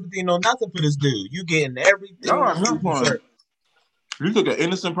 no sympathy, no nothing for this dude. You getting everything. You took an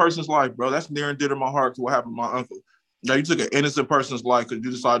innocent person's life, bro. That's near and dear to my heart to what happened to my uncle. Now, you took an innocent person's life because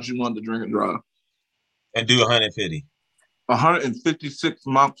you decided you wanted to drink and drive. And do 150. 156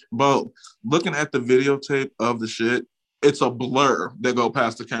 months, bro. Looking at the videotape of the shit, it's a blur that go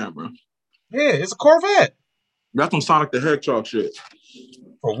past the camera. Yeah, it's a Corvette. That's some Sonic the Hedgehog shit.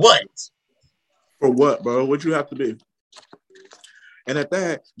 For what? For what, bro? What you have to be? And at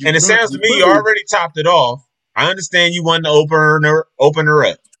that, and it sounds to me you already topped it off. I understand you wanted to open her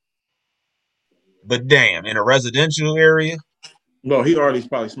up, but damn, in a residential area. No, he already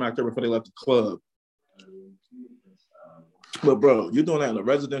probably smacked her before they left the club. But bro, you're doing that in a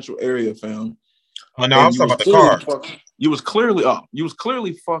residential area, fam. Oh no, I'm talking about the car. You was clearly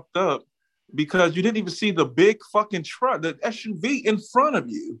fucked up because you didn't even see the big fucking truck, the SUV in front of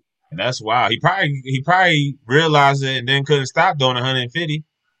you. And that's wild. He probably realized it and then couldn't stop doing 150.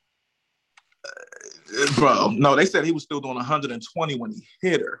 Bro, no, they said he was still doing 120 when he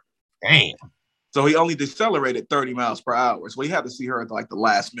hit her. Damn. So he only decelerated 30 miles per hour. So he had to see her at like the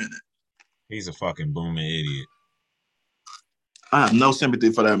last minute. He's a fucking booming idiot. I have no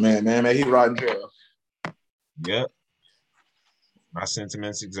sympathy for that man. He riding jail. Yep. My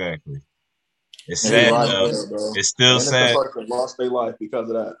sentiments exactly. It's sad though. It's still sad. Lost their life because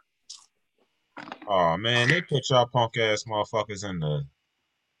of that. Oh man, they put y'all punk ass motherfuckers in the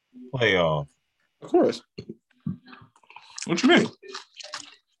playoff. Of course. What you mean?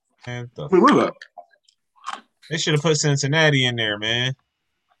 Man, Wait, what about? they should have put Cincinnati in there, man,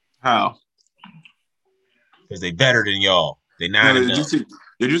 How? because they better than y'all. They No, 9-0.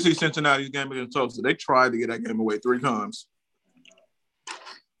 did you see Cincinnati's game against Tulsa? They tried to get that game away 3 times.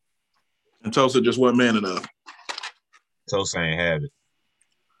 And Tulsa just wasn't man enough. Tulsa ain't have it.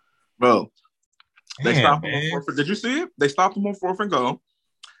 Bro, they Damn, stopped him man. on 4th. Did you see it? They stopped him on 4th and goal.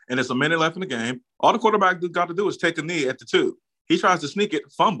 And it's a minute left in the game. All the quarterback got to do is take a knee at the 2. He tries to sneak it,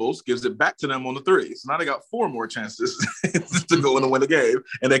 fumbles, gives it back to them on the 3. So now they got 4 more chances to go in and win the game,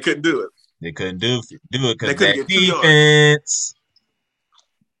 and they couldn't do it. They couldn't do it because They couldn't that get 2 yards. defense.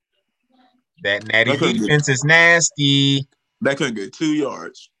 That natty They couldn't defense is nasty. They couldn't get 2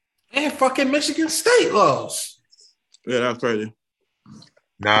 yards. And fucking Michigan State lost. Yeah, that's crazy.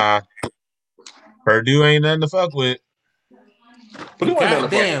 Nah. Purdue ain't nothing to fuck with. But it wasn't God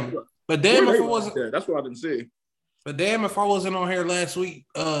that damn. far. But damn Where if they I wasn't. there? That's what I didn't see. But damn if I wasn't on here last week,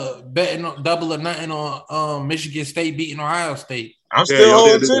 betting on double or nothing on Michigan State beating Ohio State. I'm still y'all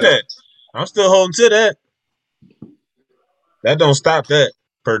holding did do to that. that. I'm still holding to that. That don't stop that.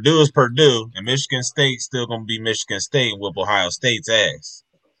 Purdue is Purdue, and Michigan State still gonna be Michigan State and whoop Ohio State's ass.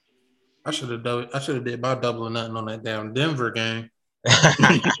 I should have done. I should have did my double or nothing on that damn Denver game.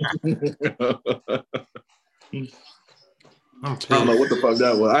 I'm pissed. I don't know what the fuck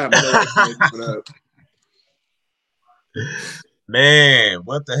that was. I have no explanation for that. Man,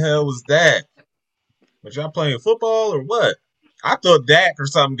 what the hell was that? Was y'all playing football or what? I thought Dak or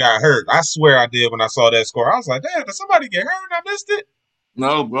something got hurt. I swear I did when I saw that score. I was like, damn, did somebody get hurt and I missed it?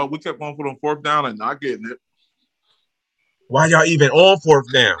 No, bro, we kept on putting 4th down and not getting it. Why y'all even on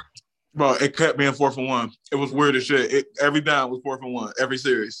 4th down? Bro, it kept being 4th and 1. It was weird as shit. Every down was 4th and 1, every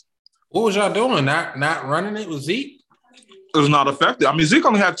series. What was y'all doing? Not running it with Zeke? It was not effective. I mean, Zeke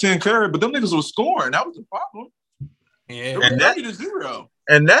only had 10 carries, but them niggas was scoring. That was the problem. Yeah. It was And that- 30-0.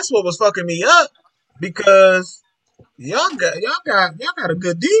 And that's what was fucking me up because y'all got a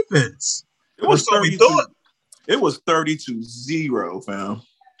good defense. It was So we 32. thought. It was 30-0, fam.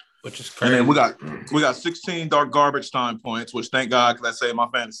 Which is And crazy. then we got 16 dark garbage time points, which thank God because that saved my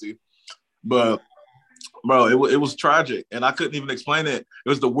fantasy. But bro, it was tragic, and I couldn't even explain it. It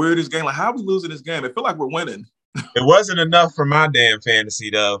was the weirdest game. Like, how are we losing this game? It felt like we're winning. It wasn't enough for my damn fantasy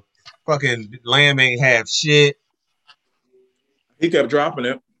though. Fucking Lamb ain't have shit. He kept dropping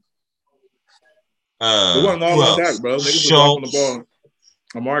it. It wasn't all who on else? Dak, bro. Niggas was Schultz. dropping the ball.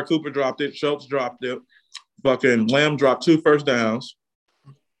 Amari Cooper dropped it. Schultz dropped it. Fucking Lamb dropped 2 first downs.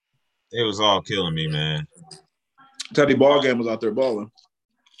 It was all killing me, man. Teddy Ballgame was out there balling.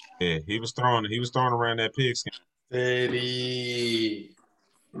 Yeah, he was throwing around that pigskin. Teddy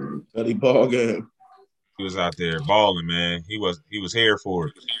Ballgame. He was out there balling, man. He was here for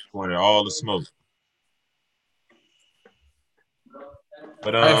it. He wanted all the smoke.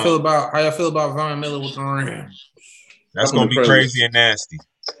 But How you feel about Von Miller with the Rams? that's gonna be crazy and nasty.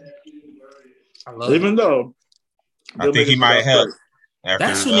 I love it. Even though I think he might help. After,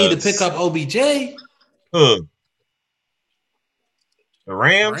 That's who need to pick up OBJ. Who? The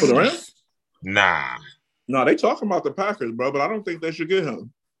Rams? For the Rams? Nah. No, they talking about the Packers, bro, but I don't think they should get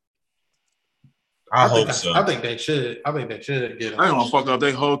him. I hope so. I think they should. I think they should get him. I ain't gonna fuck up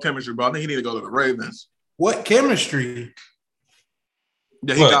their whole chemistry, bro. I think he need to go to the Ravens. What chemistry?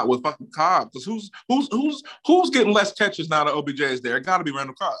 Yeah, he What? got with fucking Cobb. Because who's getting less catches now that OBJ is there? It got to be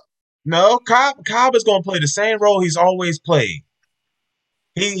Randall Cobb. No, Cobb is gonna play the same role he's always played.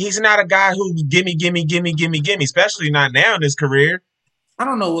 He's not a guy who's gimme, especially not now in his career. I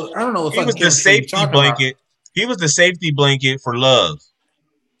don't know what He was the safety blanket. He was the safety blanket for Love.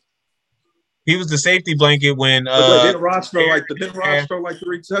 He was the safety blanket when Didn't Ross throw like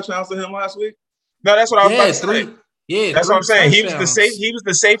 3 touchdowns to him last week? No, that's what I was about to say. Yeah, That's what I'm saying. He was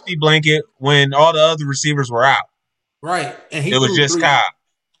the safety blanket when all the other receivers were out. Right. And It was just Cobb.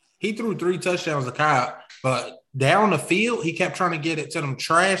 He threw 3 touchdowns to Cobb, but down the field, he kept trying to get it to them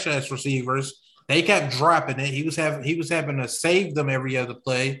trash ass receivers. They kept dropping it. He was having to save them every other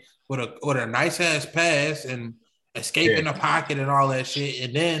play with a nice ass pass and escaping the pocket and all that shit.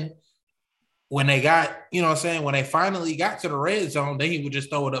 And then when they got, when they finally got to the red zone, then he would just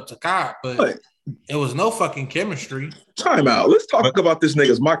throw it up to Cobb. But it was no fucking chemistry. Time out. Let's talk about this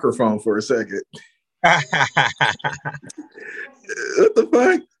nigga's microphone for a second. What the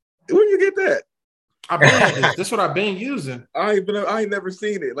fuck? Where you get that? This is what I've been using. I ain't never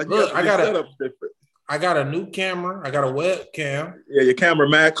seen it. Like, look, I got different. I got a new camera. I got a webcam. Yeah, your camera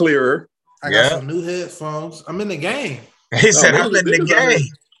mad clearer. I got some new headphones. I'm in the game. He said, "I'm in the game."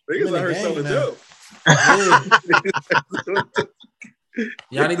 Niggas out here selling dope.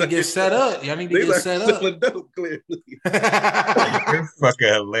 Y'all need to get set up. Y'all need to They get like set up. selling dope, clearly. You're fucking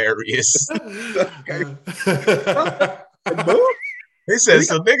hilarious. Dope? He said,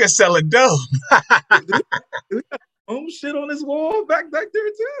 so niggas selling dope. Shit on this wall back there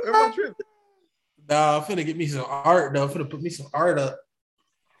too. Everybody tripping. Nah, I'm finna get me some art though. I'm finna put me some art up.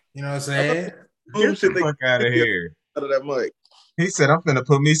 You know what I'm saying? Get the fuck out of here. Out of that mic. He said, I'm finna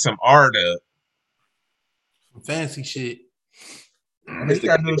put me some art up. Some fancy shit. I mean, you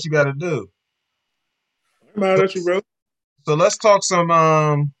gotta do what you gotta do. I'm mad at you, bro. So let's talk some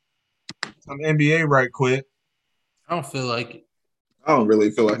NBA right quick. I don't feel like it. I don't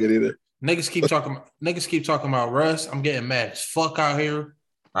really feel like it either. Niggas keep talking about Russ. I'm getting mad as fuck out here.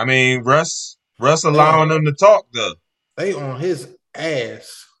 I mean, Russ allowing them to talk though. They on his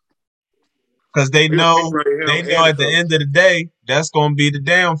ass. Because they know at the end of the day, that's gonna be the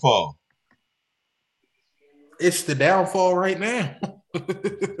downfall. It's the downfall right now.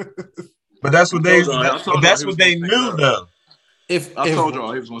 But that's what they knew though. I told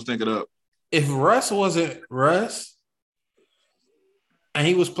y'all he was gonna stink it up. If Russ wasn't Russ and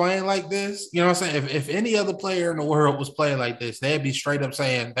he was playing like this, you know what I'm saying? If any other player in the world was playing like this, they'd be straight up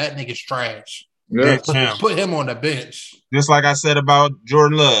saying that nigga's trash. Yeah. Put him on the bench. Just like I said about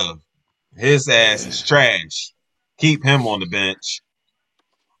Jordan Love. His ass is trash. Keep him on the bench.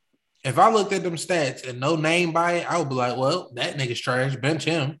 If I looked at them stats and no name by it, I would be like, well, that nigga's trash. Bench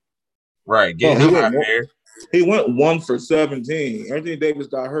him. Right. Get him out there. He went 1 for 17. Anthony Davis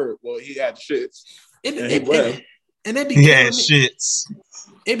got hurt. Well, he had shits. He had shits.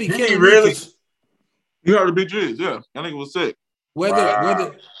 It be killing really? You heard the BGs, yeah. I think it was sick.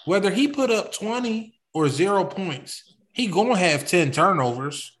 Whether he put up 20 or 0 points, he gonna have 10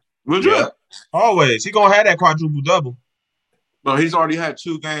 turnovers. Yeah. Always. He gonna have that quadruple double. But he's already had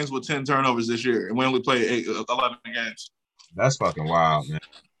 2 games with 10 turnovers this year, and we only played 11 games. That's fucking wild, man.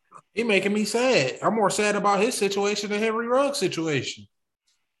 He making me sad. I'm more sad about his situation than Henry Ruggs' situation.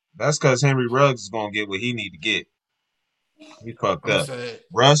 That's because Henry Ruggs is gonna get what he need to get. He fucked up. Sad.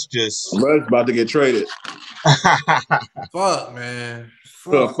 Russ about to get traded. Fuck, man.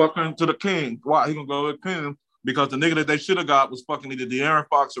 Fucking to the King. Why he gonna go with King? Because the nigga that they should have got was fucking either De'Aaron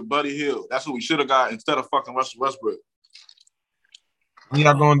Fox or Buddy Hield. That's what we should have got instead of fucking Russell Westbrook. When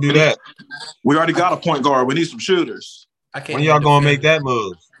y'all gonna do that? We already got a point guard. We need some shooters. When y'all gonna make that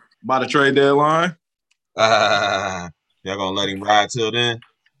move? By the trade deadline. Y'all gonna let him ride till then?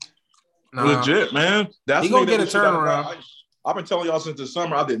 Nah. Legit, man. That's he gonna get a turnaround. I've been telling y'all since the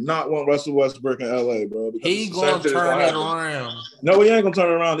summer I did not want Russell Westbrook in LA, bro. He gonna turn it around. No, he ain't gonna turn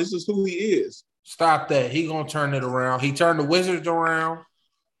it around. This is who he is. Stop that. He gonna turn it around. He turned the Wizards around.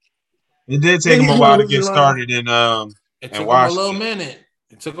 It did take him a while to get started in It took him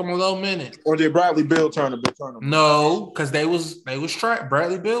a little minute. Or did Bradley Beal turn a big tournament? No, because they was trapped.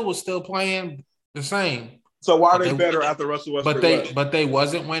 Bradley Beal was still playing the same. So why are they better after Russell Westbrook? But they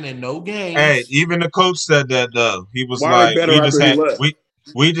wasn't winning no games. Hey, even the coach said that though. He was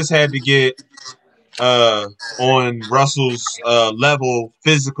we just had to get on Russell's level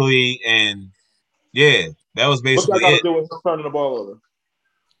physically, and yeah, that was basically What's that got to do with turning the ball over?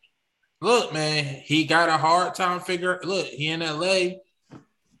 Look, man, he got a hard time figuring. Look, he in LA.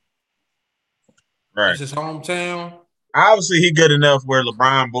 Right. It's his hometown. Obviously, he good enough where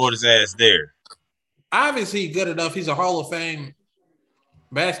LeBron brought his ass there. Obviously, good enough. He's a Hall of Fame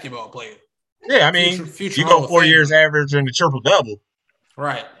basketball player. Yeah, I mean, future you go 4 years average in the triple double.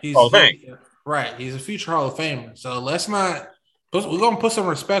 Right. He's right. He's a future Hall of Famer. So let's not. We're gonna put some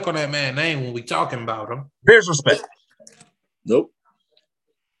respect on that man's name when we talking about him. There's respect. Nope.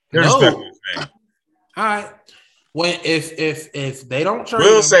 There's respect on his name. All right. When if they don't trade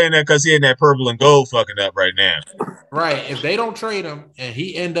Will's saying that because he in that purple and gold fucking up right now. Right. If they don't trade him and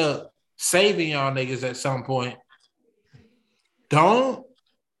he end up saving y'all niggas at some point, don't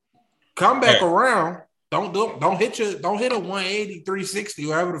come back around. Don't hit a 180, 360,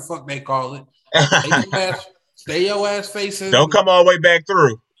 whatever the fuck they call it. Stay your ass facing. Don't come all the way back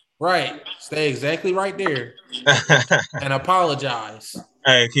through. Right. Stay exactly right there. And apologize.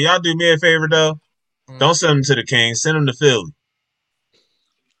 Hey, can y'all do me a favor though? Don't send him to the Kings. Send him to Philly.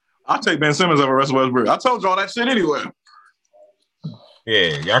 I'll take Ben Simmons over Russell Westbrook. I told y'all that shit anyway.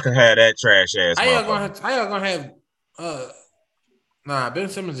 Yeah, y'all can have that trash ass. How y'all gonna have nah, Ben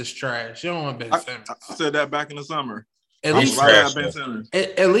Simmons is trash. You don't want Ben Simmons. I said that back in the summer. At least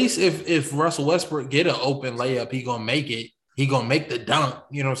if Russell Westbrook get an open layup, he gonna make it. He gonna make the dunk.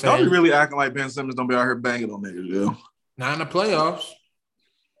 You know what I'm saying? Y'all be really acting like Ben Simmons don't be out here banging on niggas, yo. Not in the playoffs.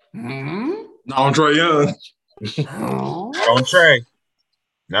 Mm-hmm. Not on Trae Young. Not on Trey.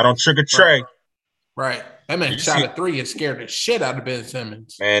 Not on Trigger Trey. Right. That man Did you shot see- a 3 and scared the shit out of Ben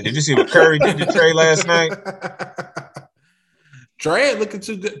Simmons. Man, did you see what Curry did to Trey last night? Trey ain't looking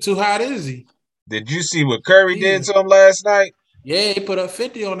too good, too hot, is he? Did you see what Curry did to him last night? Yeah, he put up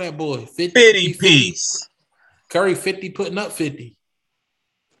 50 on that boy. 50 piece. Curry 50 putting up 50.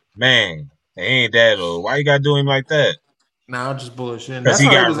 Man, they ain't that old. Why you gotta do him like that? Nah, I'm just bullshitting. Because That's he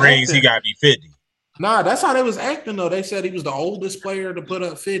how they got was rings, acting. he gotta be 50. Nah, that's how they was acting though. They said he was the oldest player to put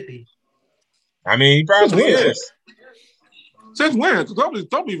up 50. I mean, he probably is. Since when?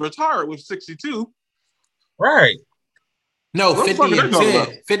 Kobe retired with 62. Right. No, What the 50 fuck are they and talking 10.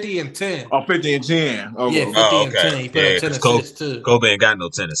 about? 50 and 10. Oh, 50 and 10. Oh, Yeah, 50 Oh, and okay. 10. He put up 10 'cause assists too. Kobe ain't got no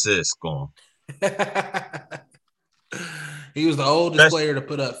 10 assists going. He was the oldest player to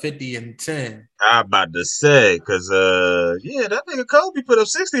put up 50 and 10. I'm about to say, because, that nigga Kobe put up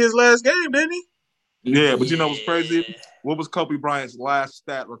 60 his last game, didn't he? Yeah, but you know what's crazy? What was Kobe Bryant's last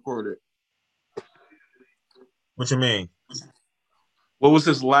stat recorded? What you mean? What was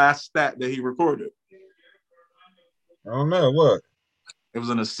his last stat that he recorded? I don't know. What? It was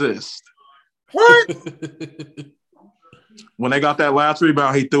an assist. What? When they got that last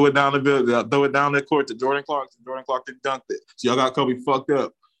rebound, he threw it down the court to Jordan Clarkson. Jordan Clarkson dunked it. So y'all got Kobe fucked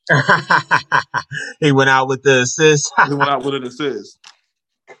up. He went out with the assist. He went out with an assist.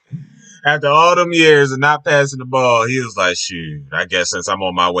 After all them years of not passing the ball, he was like, shoot, I guess since I'm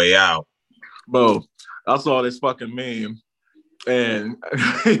on my way out. Bro, I saw this fucking meme, and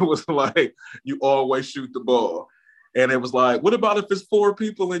it was like, you always shoot the ball. And it was like, what about if it's 4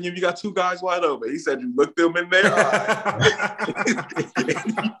 people and you got 2 guys wide open? He said, you look them in their eye and you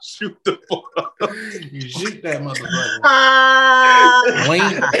shoot the ball. You shoot that motherfucker.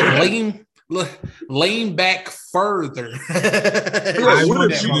 Lean back further. I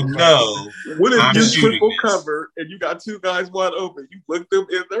want you to know. What if I'm you shooting triple this. cover and you got 2 guys wide open? You look them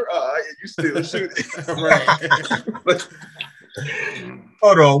in their eye and you still shoot it. Right.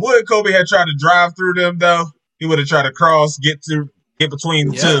 Hold on. Would Kobe had tried to drive through them, though? He would have tried to cross, get between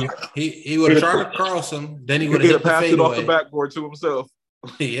the two. He would have tried to cross him. Then he would He'd have have passed it off the backboard to himself.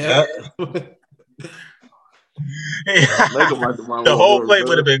 Yeah. The whole play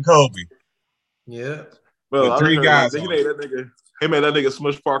would have been Kobe. Yeah. Well, with 3 guys. He made that nigga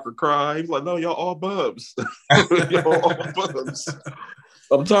Smush Parker cry. He was like, "No, y'all all bubs. Y'all all bubs.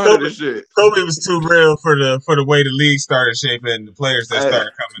 I'm tired of this shit." Kobe was too real for the way the league started shaping the players that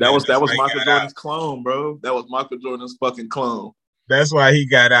started coming. That was Michael Jordan's clone, bro. That was Michael Jordan's fucking clone. That's why he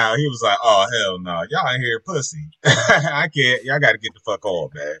got out. He was like, "Oh hell no, y'all ain't here, pussy. I can't. Y'all got to get the fuck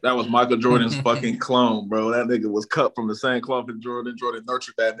off, man." That was Michael Jordan's fucking clone, bro. That nigga was cut from the same cloth as Jordan. Jordan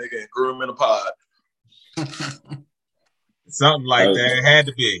nurtured that nigga and grew him in a pod. Something like that. It had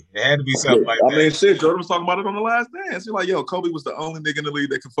to be. It had to be something like that. I mean, shit. Jordan was talking about it on The Last Dance. He's like, "Yo, Kobe was the only nigga in the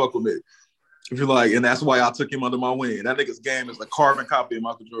league that could fuck with me." If you're like, and that's why I took him under my wing. That nigga's game is a carbon copy of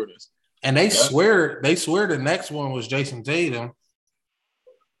Michael Jordan's. And they swear the next one was Jason Tatum.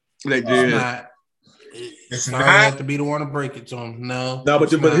 They did. It's not have to be the one to break it to him. No, but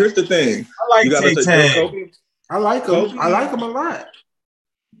here's the thing. I like Kobe. I like him. I like him a lot.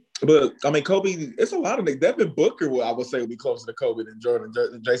 But I mean, Kobe. It's a lot of niggas. Devin Booker, I would say, would be closer to Kobe than Jordan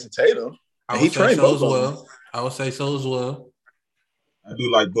and Jason Tatum. He trained so as well. I would say so as well. I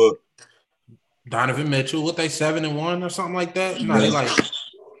do like Book. Donovan Mitchell, what they 7-1 or something like that? No, they like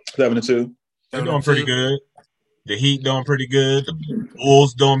 7-2. They're doing pretty good. The Heat doing pretty good. The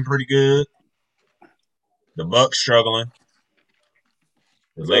Bulls doing pretty good. The Bucks struggling.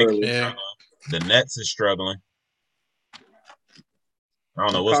 The Lakers struggling. The Nets is struggling. I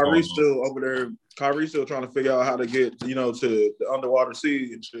don't know what's going on. Still over there. Kyrie's still trying to figure out how to get, to the underwater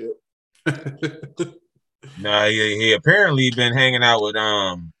sea and shit. Nah, he apparently been hanging out with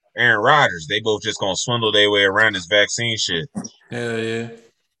Aaron Rodgers. They both just gonna swindle their way around this vaccine shit. Hell yeah.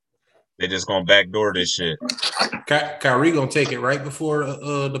 They just gonna backdoor this shit. Kyrie gonna take it right before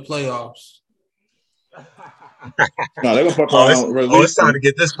the playoffs. No, they're gonna fuck around. It's time to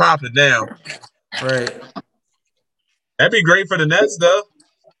get this popping now. Right. That'd be great for the Nets, though.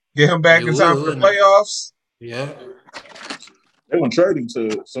 Get him back in time for the playoffs. Yeah. They're gonna trade him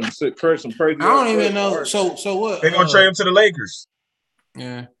to some crazy. I don't even know. So what? They're gonna trade him to the Lakers.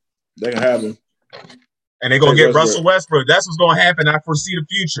 Yeah. They can have him. And they're gonna get Russell Westbrook. That's what's gonna happen. I foresee the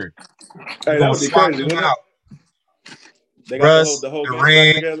future. Hey, that would be crazy. They got Russ, the whole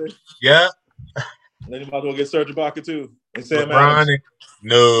Durant, together. Yeah. Then you might as well get Serge Ibaka too. And Sam LeBron.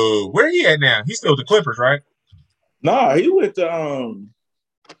 No, where he at now? He's still with the Clippers, right? Nah, he went to what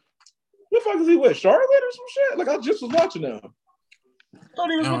the fuck is he with? Charlotte or some shit? Like I just was watching them. I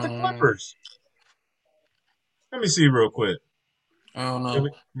thought he was with the Clippers. Let me see real quick. I don't know. We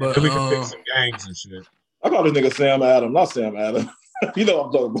can pick some games and shit. I call this nigga Sam Adams, not Sam Adams. You know what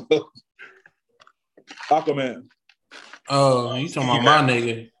I'm talking about. Aquaman. Oh, you talking about my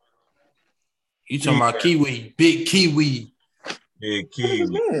nigga. You talking about Kiwi. Big Kiwi. Big What's his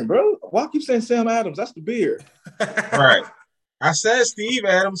Kiwi. name, bro? Why keep saying Sam Adams? That's the beard. Right. I said Steve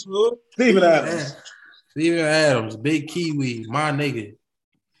Adams, fool. Steven Adams. Steven Adams. Big Kiwi. My nigga.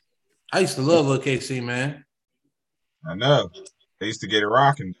 I used to love OKC, man. I know. They used to get it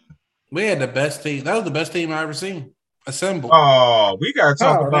rocking. We had the best team. That was the best team I ever seen. Assembled. Oh, we gotta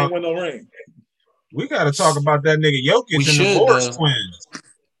talk They about ain't win no ring. we gotta talk about that nigga Jokic We and the should, Morris though. twins.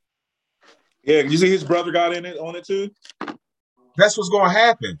 Yeah, you see his brother got in it on it too? That's what's gonna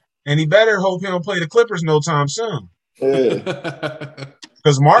happen. And he better hope he don't play the Clippers no time soon. Yeah.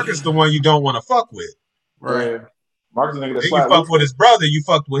 Because Marcus the one you don't want to fuck with. Right. Yeah. Marcus nigga that Then you slapped fuck Luka. with his brother, you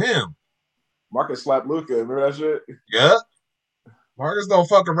fucked with him. Marcus slapped Luka. Remember that shit? Yeah. Marcus don't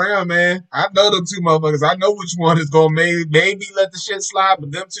fuck around, man. I know them two motherfuckers. I know which one is gonna maybe let the shit slide,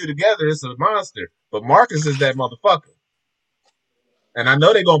 but them two together, it's a monster. But Marcus is that motherfucker. And I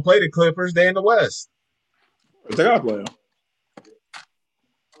know they're gonna play the Clippers. They in the West. They gotta play him.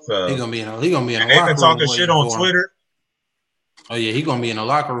 So He gonna be in a locker room. and they've been talking shit on for him. Twitter. Oh yeah, he gonna be in the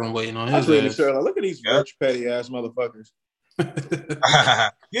locker room waiting on I his really ass. sure. Like, look at these rich petty ass motherfuckers.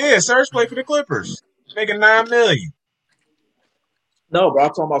 Yeah, Serge played for the Clippers, making $9 million. No, bro, I'm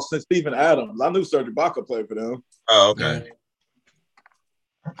talking about Steven Adams. I knew Serge Ibaka played for them. Oh, okay. Yeah.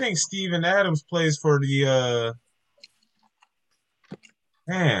 I think Steven Adams plays for the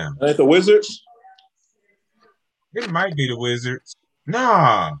damn. Ain't the Wizards? It might be the Wizards.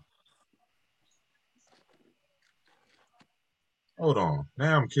 Nah. Hold on.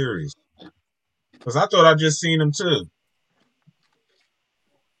 Now I'm curious. Because I thought I just seen him too.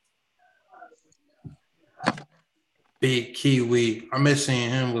 Big Kiwi. I miss seeing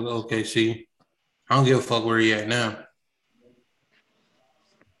him with OKC. I don't give a fuck where he at now.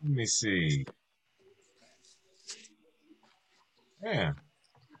 Let me see. Damn.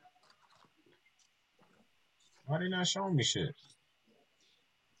 Why they not showing me shit?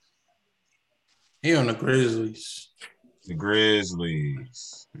 He on the Grizzlies. The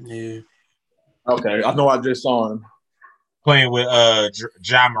Grizzlies. Yeah. Okay, I know I just saw him. Playing with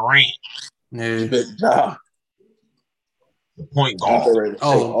Ja Morant, Yeah. Big job. the point guard.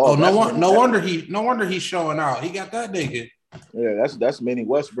 No wonder he's showing out. He got that nigga. Yeah, that's Manny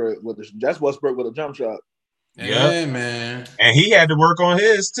Westbrook that's Westbrook with a jump shot. Yeah, man. And he had to work on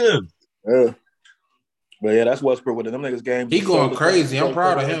his too. Yeah. But yeah, that's Westbrook with it. Them niggas game. He going crazy. I'm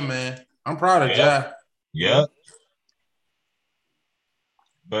proud of him, man. I'm proud of Ja. Yep.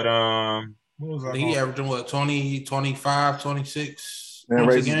 But what was I He averaging what, 20, 25, 26? Man,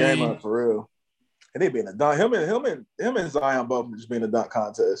 raise his game up for real. And they be in a dunk. Him and Zion both just be in a dunk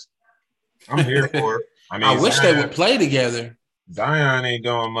contest. I'm here for it. I mean, I wish Zion, they would play together. Zion ain't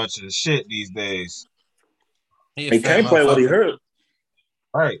doing much of the shit these days. He can't play what he hurt.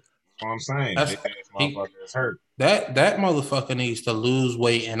 Right. That's what I'm saying. That's- Big ass motherfucker is hurt. That motherfucker needs to lose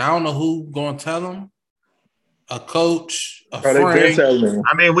weight, and I don't know who gonna tell him. A coach, a Bro, they been friend. telling me.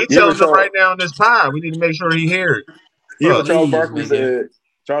 I mean, we You telling ever him saw- right now in this pod. We need to make sure he hear it. Yeah, Please, Charles Barkley nigga. said.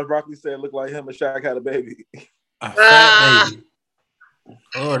 Charles Barkley said, "Looked like him and Shaq had a baby." A fat baby.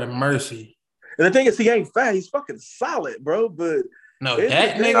 Lord have mercy. And the thing is, he ain't fat. He's fucking solid, bro. But No, It's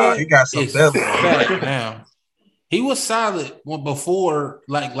that the thing, nigga he got some is devil on him. fat now. He was solid before,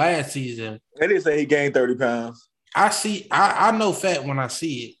 like last season. they didn't say he gained 30 pounds. I know fat when I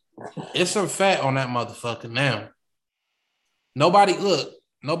see it. It's some fat on that motherfucker now. Nobody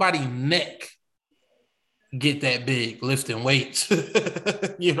neck get that big lifting weights.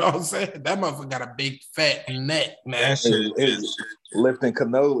 You know what I'm saying? That motherfucker got a big fat neck now. That shit He's lifting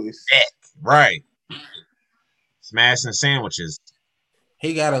cannolis. right. Smashing sandwiches.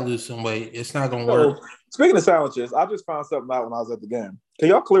 He gotta lose some weight. It's not gonna work. So, speaking of sandwiches, I just found something out when I was at the game. Can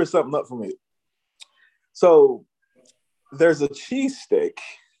y'all clear something up for me? So there's a cheesesteak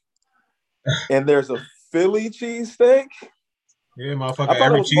and there's a Philly cheesesteak. Yeah, I motherfucker. thought it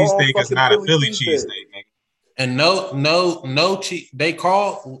Every was all cheesesteak is fucking not a Philly Philly cheesesteak. cheesesteak, nigga. And no cheese. They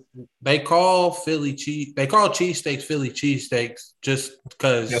call Philly cheese. They call cheesesteaks Philly cheesesteaks just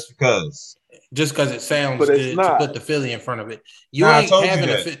because it sounds But it's good not. to put the Philly in front of it. You Nah, I ain't told you having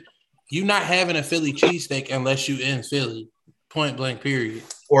that. you not having a Philly cheesesteak unless you in Philly. Point blank. Period.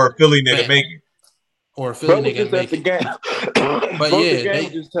 Or a Philly nigga Man. make it. Or a Philly Bro was nigga just at make the it. game. But Bro, yeah, the game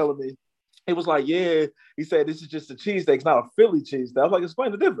was just telling me. He was like, yeah. He said, this is just a cheesesteak. It's not a Philly cheesesteak. I was like,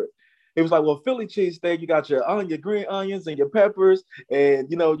 explain the difference. He was like, well, Philly cheesesteak, you got your green onions and your peppers, and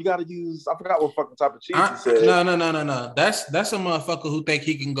you got to use. I forgot what fucking type of cheese he said. No. That's a motherfucker who think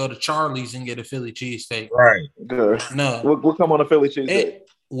he can go to Charlie's and get a Philly cheesesteak. Right. Good. No, we'll come on a Philly cheesesteak.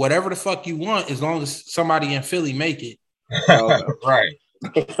 Whatever the fuck you want, as long as somebody in Philly make it. Right.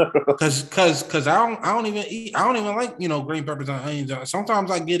 Cause I don't even like green peppers and onions.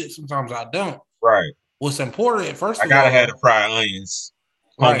 Sometimes I get it, sometimes I don't. Right. What's important, first of all, I gotta have the fried onions.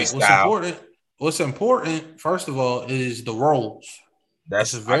 Right. Style. What's important, first of all, is the rolls.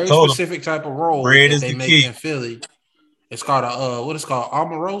 That's a very specific type of roll bread that is they the make key. in Philly. It's called what is called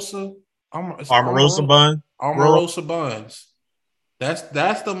Omarosa. Omarosa bun. Omarosa buns.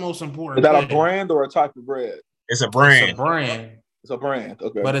 That's the most important. Is that a brand or a type of bread? It's a brand. It's a brand.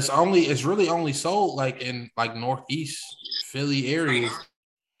 Okay. But it's really only sold like in like Northeast Philly areas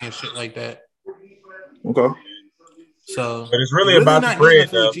and shit like that. Okay. So, but it's really about not the bread,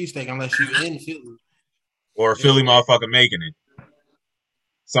 Philly cheesesteak unless you in Philly or a Philly motherfucker making it.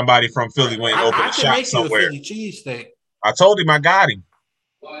 Somebody from Philly went and opened a shop somewhere. I can make you a Philly cheesesteak. I told him I got him.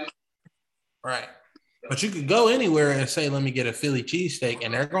 Right. But you could go anywhere and say, "Let me get a Philly cheesesteak,"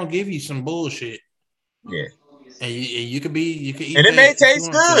 and they're gonna give you some bullshit. Yeah. And you could eat, and it may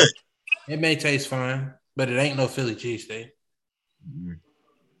taste good. It may taste fine, but it ain't no Philly cheesesteak. Mm-hmm.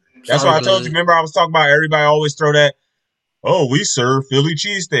 That's why I told you. Remember, I was talking about everybody always throw that. Oh, we serve Philly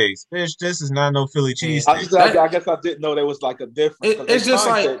cheesesteaks. Bitch, this is not no Philly cheesesteak. I guess I didn't know there was like a difference. It's just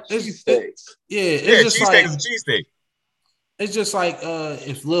like cheesesteaks. It's just cheesesteak like is a cheesesteak. It's just like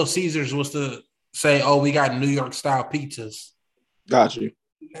if Little Caesars was to say, "Oh, we got New York style pizzas." Got you.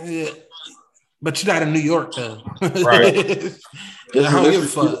 But you're not in New York though. Right.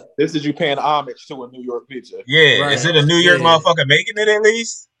 This is you paying homage to a New York pizza. Yeah. Right. Is it a New York motherfucker making it at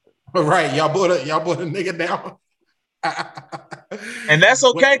least? Right. Y'all put a nigga down. And that's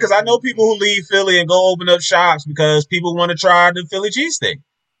okay, because I know people who leave Philly and go open up shops because people want to try the Philly cheesesteak.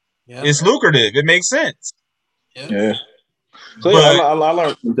 Yeah. It's lucrative. It makes sense. Yeah. So I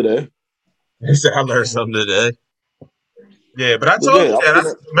learned something today. He said I learned something today. Yeah, but I told you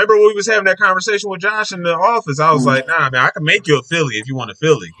that. Remember when we was having that conversation with Josh in the office? I was like, nah, man, I can make you a Philly if you want a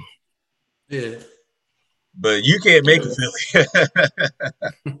Philly. Yeah. But you can't make a Philly.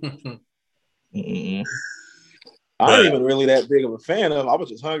 I ain't even really that big of a fan of them. I was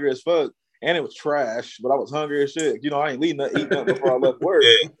just hungry as fuck. And it was trash, but I was hungry as shit. I ain't eat nothing before I left work.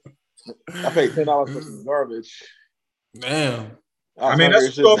 Yeah. I paid $10 for some garbage. Damn. I mean, that's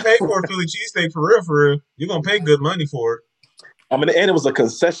what you're going to pay for a Philly cheesesteak for real. You're going to pay good money for it. I mean, and it was a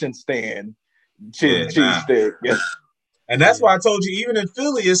concession stand cheesesteak. Yeah. And that's why I told you, even in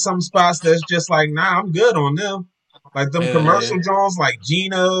Philly, is some spots that's just like, nah, I'm good on them. Like them commercial joints like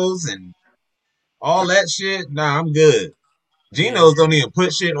Geno's and all that shit. Nah, I'm good. Geno's don't even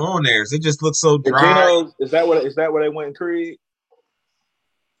put shit on theirs. It just looks so dry. Geno's, is that where they went in Creed?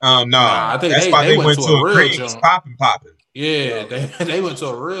 No. I think that's why they went to a Creed. It's popping. Yeah, they went to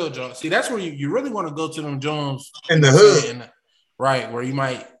a real joint. See, that's where you really want to go to them joints in the hood. Right, where you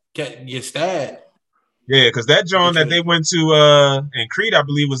might get stabbed. Yeah, because that joint that they went to in Creed, I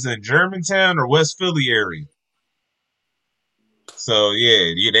believe, was in Germantown or West Philly area. So,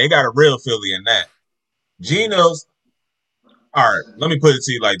 yeah, they got a real Philly in that. Geno's, all right, let me put it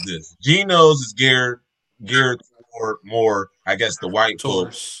to you like this. Geno's is geared toward more, I guess, the white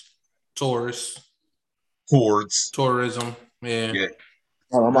tourism. Yeah.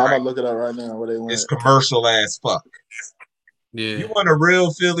 I'm about to look it up right now where they went. It's commercial as fuck. Yeah. You want a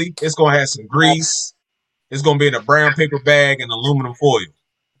real Philly, it's going to have some grease. It's going to be in a brown paper bag and aluminum foil.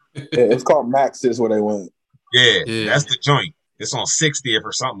 Yeah, it's called Max's where they went. Yeah, that's the joint. It's on 60th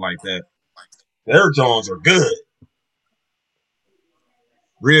or something like that. Their joints are good.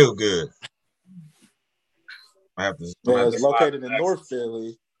 Real good. It's located in North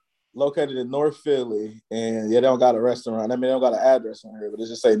Philly. And they don't got a restaurant. I mean, they don't got an address on here, but it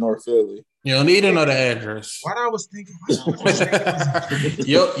just say North Philly. You don't need another address. What I was thinking.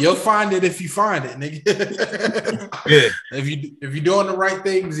 You'll find it if you find it, nigga. Yeah. If you're doing the right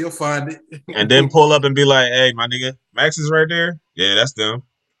things, you'll find it. And then pull up and be like, "Hey, my nigga, Max is right there." Yeah, that's them.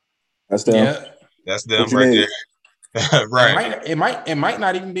 Yeah. That's them right there. Right. It might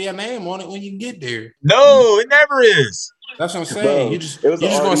not even be a name on it when you get there. No, it never is. That's what I'm saying. Bro, you're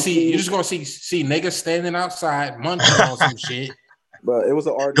just gonna see niggas standing outside munching on some shit. But it was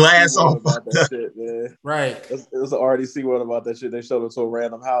an RDC glass off about that shit, man. Right. It was an RDC one about that shit. They showed it to a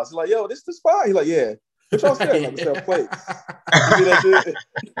random house. He's like, "Yo, this the spot." He's like, "Yeah." What y'all sell? Like, we sell plates. You see that shit?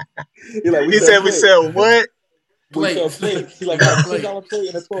 He said, "We sell what?" We sell plates. plates. He's like, Got got a a $10 plate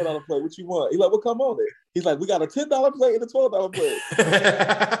and a $12 plate. What you want? He's like, what come on it? He's like, we got a $10 plate and a $12 plate.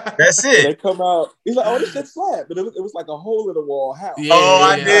 That's And they it. come out. He's like, oh, this shit's flat. But it was like a hole in the wall house. Yeah, Oh,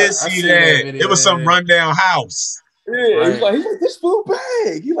 I yeah, did I see seen that that. video, It was some yeah. rundown house. Yeah, Right. he's like, this food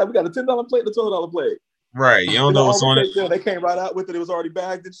bag. He's like, we got a $10 plate and a $12 plate. Right. You don't You know know, what's all on we it. take there, they came right out with it. It was already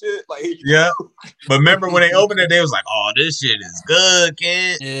bagged and shit. Like, Yeah. But remember when they opened it, they was like, oh, this shit is good,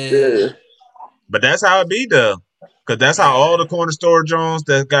 kid. Yeah. But that's how it be, though. Because that's how all the corner store Jones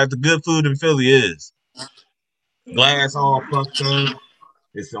that got the good food in Philly is. Glass all fucked up.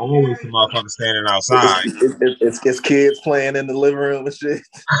 It's always some motherfuckers standing outside. It's kids playing in the living room and shit.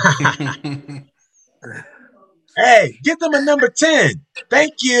 Hey, get them a number 10.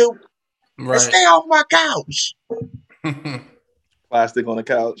 Thank you. And Right. stay off my couch. Plastic on the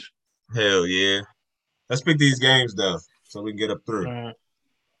couch. Hell yeah. Let's pick these games, though, so we can get up through.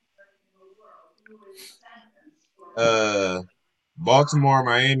 Baltimore,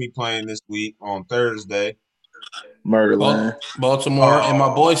 Miami playing this week on Thursday. Murderland. Baltimore, and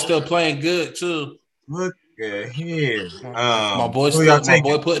my boy's still playing good too. Look at here. My boy who y'all still, my boy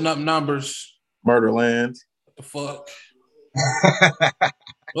taking? putting up numbers. Murderland. What the fuck?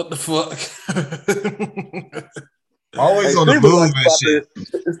 What the fuck? Always Hey, on the Steve look move like and shit.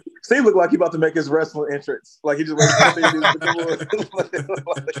 Steve looked like he about to make his wrestling entrance. Like he just waiting for the dudes to come on.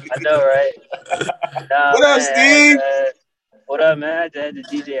 I know, right? Nah, What up, man, Steve? What up, man? I had the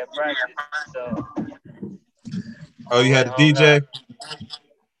DJ at practice, so. Oh, you had a home DJ?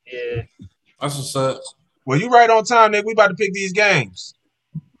 Yeah. That's what's up. Well, you right on time, Nick. We about to pick these games.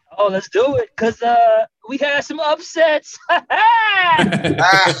 Oh, let's do it, cause we had some upsets.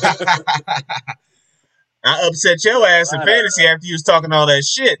 I upset your ass in fantasy after you was talking all that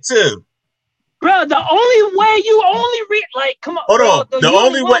shit too. Bro, the only way you only come on. Hold bro, on. The you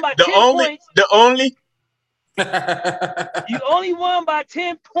only way, by the 10 only, points. the only. You only won by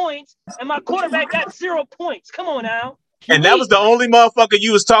 10 points, and my quarterback got 0 points. Come on now. And that was the only motherfucker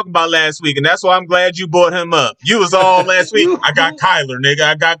you was talking about last week, and that's why I'm glad you brought him up. You was all last week. I got Kyler, nigga.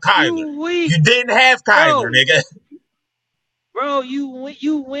 I got Kyler. You didn't have Kyler, nigga. Bro,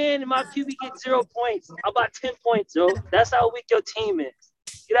 you win, and my QB gets 0 points. How about 10 points, yo? That's how weak your team is.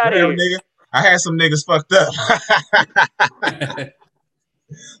 Get out of here, nigga. I had some niggas fucked up.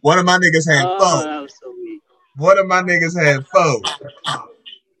 One of my niggas had 4. That was so weak. One of my niggas had 4. All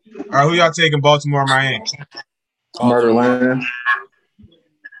right, who y'all taking? Baltimore, Miami? Murderland.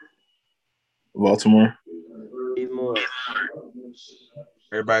 Baltimore.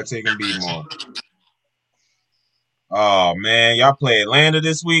 Everybody taking B-more. Oh, man. Y'all play Atlanta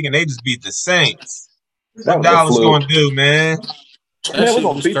this week, and they just beat the Saints. What Dallas going to do, man? Man, we're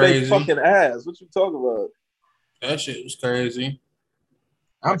going to beat their fucking ass. What you talking about? That shit was crazy.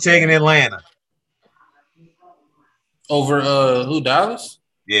 I'm taking Atlanta. Over who, Dallas?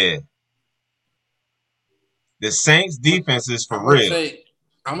 Yeah. The Saints defense is for real.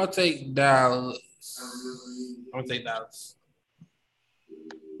 I'm going to take Dallas.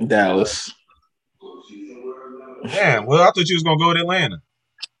 Dallas. Damn, well, I thought you was going to go with Atlanta.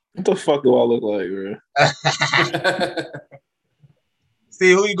 What the fuck do I look like, bro?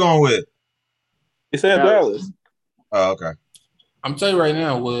 Steve, who you going with? He said Dallas. Oh, okay. I'm telling you right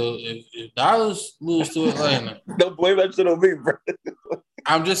now, Will, if Dallas lose to Atlanta. Don't blame that shit on me, bro.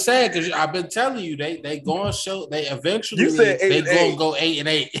 I'm just saying, because I've been telling you, they going to show, they eventually, you said they going to go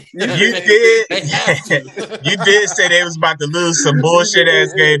 8-8. You did. They have to. You did say they was about to lose some bullshit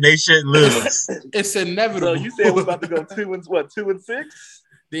ass game they shouldn't lose. It's inevitable. So you said we're about to go 2-6?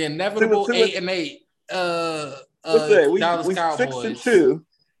 The inevitable 8-8. What's that? We Cowboys. 6-2.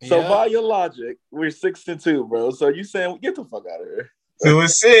 So Yeah. by your logic, we're 6-2, bro. So you saying get the fuck out of here?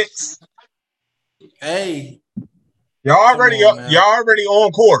 2-6. Hey. Y'all already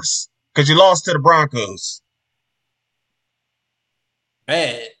on course because you lost to the Broncos.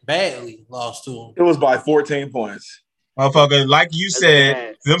 Badly lost to them. It was by 14 points. Motherfucker, like you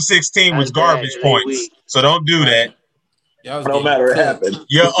said, them 16 was garbage points. So don't do that. No matter what happened.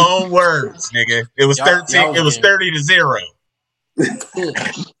 Your own words, nigga. It was 13. It was 30-0.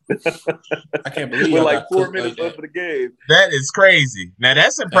 I can't believe we're like 4 minutes left of the game. That is crazy. Now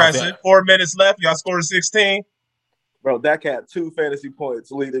that's impressive. Okay. 4 minutes left. Y'all scored 16. Bro, Dak had 2 fantasy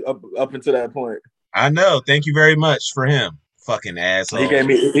points leading up until that point. I know. Thank you very much for him. Fucking asshole.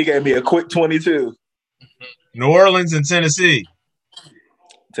 He gave me a quick 22. New Orleans and Tennessee.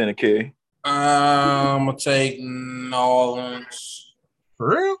 Tennessee. I'm gonna take New Orleans. For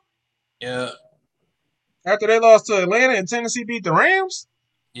real? Yeah. After they lost to Atlanta and Tennessee beat the Rams?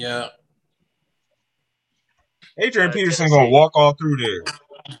 Yeah. Adrian Peterson gonna walk all through there.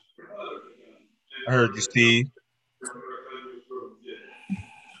 I heard you, Steve.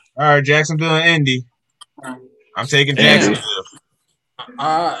 All right, Jacksonville and Indy. I'm taking Damn. Jacksonville.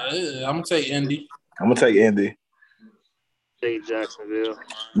 I'm gonna take Indy. I'm gonna take Indy. Take Jacksonville.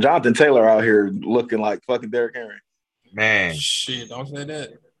 Jonathan Taylor out here looking like fucking Derrick Henry. Man, Shit, don't say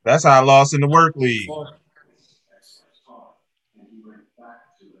that. that's how I lost in the work league.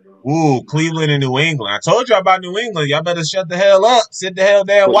 Ooh, Cleveland and New England. I told you about New England. Y'all better shut the hell up. Sit the hell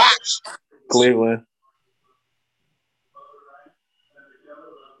down. Watch. Cleveland.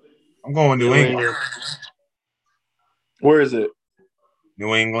 I'm going New England. Where is it?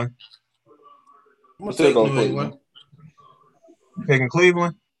 New England. I'm gonna take New England. You taking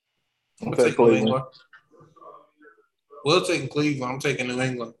Cleveland? I'm gonna take New England. We'll take Cleveland. I'm taking New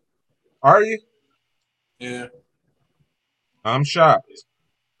England. Are you? Yeah. I'm shocked.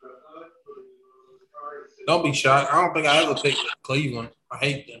 Don't be shocked. I don't think I ever picked Cleveland. I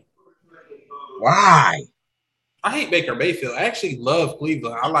hate them. Why? I hate Baker Mayfield. I actually love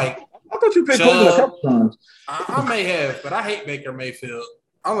Cleveland. I thought you picked Cleveland a couple times. I may have, but I hate Baker Mayfield.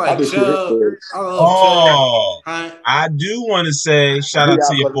 I like Chubb. I love Chubb. I do want to say shout out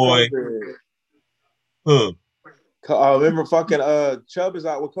to your boy. Who? Remember fucking Chubb is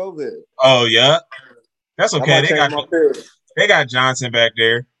out with COVID. Oh yeah, that's okay. They got Johnson back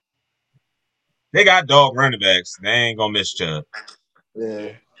there. They got dog running backs. They ain't gonna miss Chubb.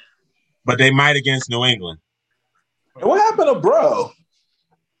 Yeah, but they might against New England. And what happened to bro?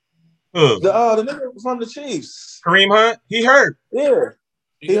 Who? The nigga from the Chiefs. Kareem Hunt. He hurt. Yeah,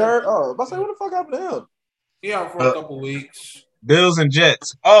 he hurt. Oh, I say what the fuck happened to him? He out for a couple weeks. Bills and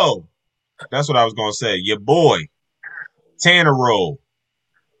Jets. Oh, that's what I was gonna say. Your boy, Tanner Roll.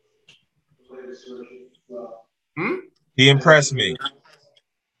 He impressed me.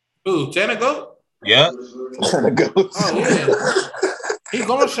 Who? Tanner Goat? Yep. Tanner Goat. Oh yeah. He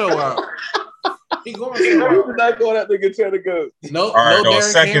gonna show out. He gonna show out. You're not going at nigga Tanner Goat. No. All right. No On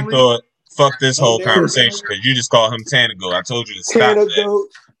second Henry. thought, fuck this whole conversation because you just call him Tanner Goat. I told you to stop Tanner that. Goat.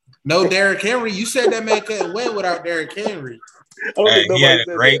 No Derrick Henry. You said that man couldn't win without Derrick Henry. Hey, he had a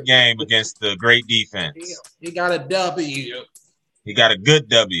great game against the great defense. He got a W. He got a good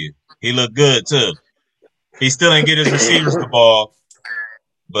W. He looked good too. He still ain't get his receivers the ball,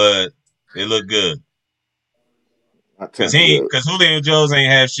 but it looked good. Because Julio Jones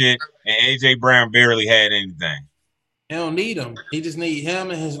ain't have shit, and AJ Brown barely had anything. He don't need him. He just need him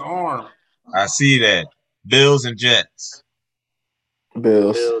and his arm. I see that. Bills and Jets.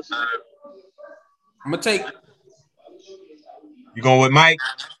 Bills. I'm gonna take. You going with Mike?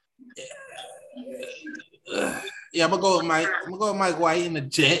 Yeah, I'm gonna go with Mike. I'm gonna go with Mike White in the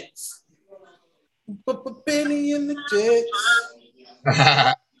Jets. Put Benny in the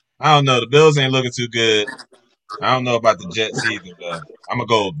Jets. I don't know. The Bills ain't looking too good. I don't know about the Jets either, though. I'm gonna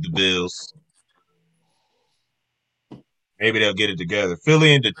go with the Bills. Maybe they'll get it together.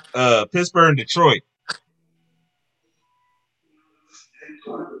 Philly and Pittsburgh and Detroit.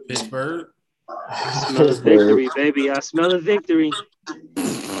 Pittsburgh. I smell the victory, baby. I smell the victory.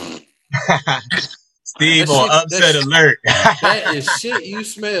 Steve on upset alert. That is shit you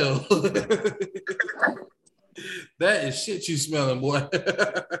smell. That is shit you smelling, boy.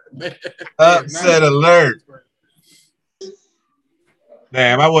 Upset alert.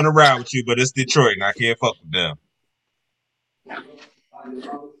 Damn, I want to ride with you, but it's Detroit, and I can't fuck with them.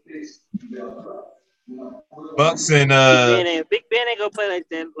 Bucks and Big Ben ain't gonna play like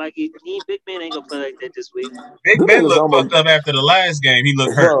that. Big Ben ain't gonna play like that this week. Big Ben looked fucked up after the last game. He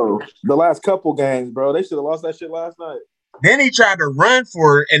looked hurt. Bro, the last couple games, bro. They should have lost that shit last night. Then he tried to run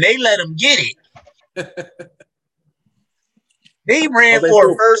for it, and they let him get it. He ran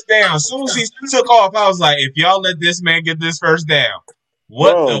for a first down. As soon as he took off, I was like, if y'all let this man get this first down,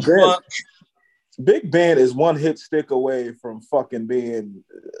 what the fuck? Big Ben is one hit stick away from fucking being,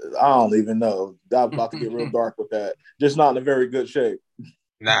 I don't even know. I'm about to get real dark with that. Just not in a very good shape.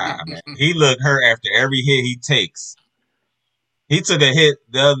 Nah, man. He looked hurt after every hit he takes. He took a hit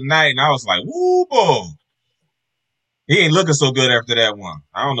the other night, and I was like, woo, boy. He ain't looking so good after that one.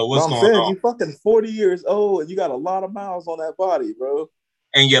 I don't know what's going on. You fucking 40 years old, and you got a lot of miles on that body, bro.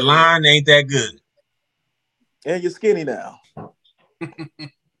 And your line ain't that good. And you're skinny now.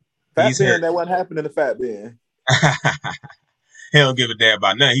 Fat Ben, that wasn't happening to Fat Ben. He don't give a damn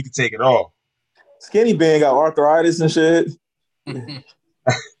about nothing. He can take it all. Skinny Ben got arthritis and shit.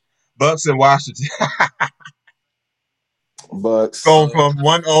 Bucks in Washington. Bucks. Going from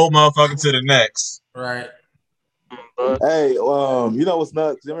one old motherfucker to the next. Right. Hey, you know what's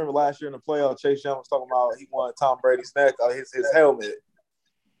nuts? You remember last year in the playoff, Chase Young was talking about he wanted Tom Brady's neck, his helmet.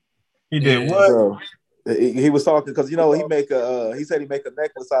 He did what? Bro, He was talking because he said he make a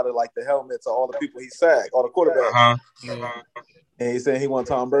necklace out of like the helmets of all the people he sacked, all the quarterbacks. Yeah. And he's saying he want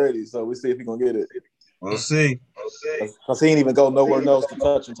Tom Brady, so we see if he gonna get it. We'll see. Because he didn't even go nowhere else to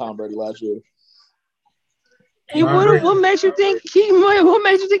touching Tom Brady last year. Hey, what makes you think what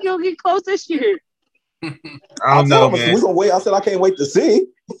makes you think he'll get close this year? I don't know, man. We're gonna wait. I said I can't wait to see.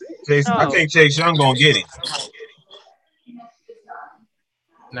 I think Chase Young gonna get him.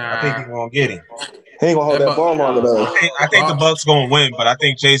 Nah. I think he's gonna get him. He ain't gonna hold that ball long enough. I think the Bucks gonna win, but I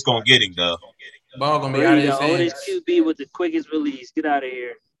think Chase gonna get him though. Ball gonna be out of his hands. Oldest QB with the quickest release. Get out of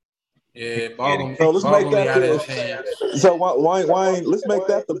here. Yeah, ball gonna let's make be out of his that. hands. So why? Let's make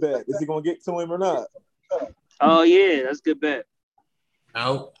that the bet. Is he gonna get to him or not? Oh yeah, that's a good bet.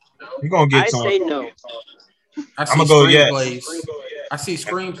 No. He gonna get to him. I say no. I'm gonna go yes. I see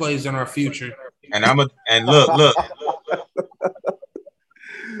screenplays in our future. And look, and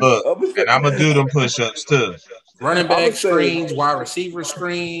I'm gonna do them push-ups too. Running back screens, wide receiver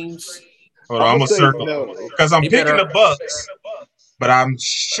screens. Hold on, I'm gonna circle because I'm picking the Bucks, but I'm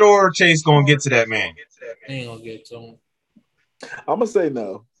sure Chase gonna get to that man. He ain't gonna get to him. I'm gonna say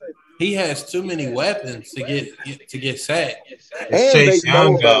no. He has too many weapons to get sacked. And Chase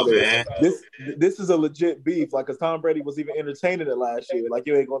Young, man. This is a legit beef. Like, cause Tom Brady was even entertaining it last year. Like,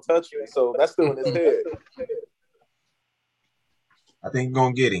 you ain't gonna touch me. So that's still in his head. I think you're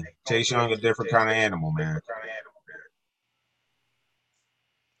gonna get him. Chase Young, a different kind of animal, man.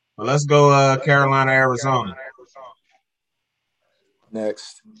 Well, let's go Carolina, Arizona.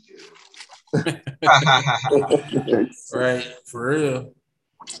 Next. Right, for real.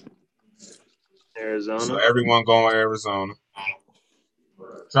 Arizona. So everyone going Arizona.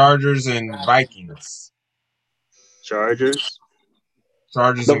 Chargers and Vikings. Chargers.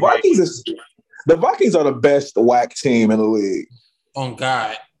 The Vikings the Vikings are the best whack team in the league. On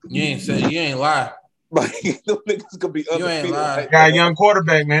God. You ain't lie. Like, them niggas gonna be undefeated. You ain't lie. They got a young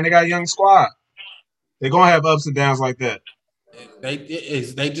quarterback, man. They got a young squad. They're gonna have ups and downs like that. They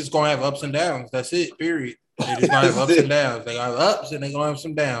just gonna have ups and downs. That's it. Period. They just gonna have ups and downs. They got ups and they gonna have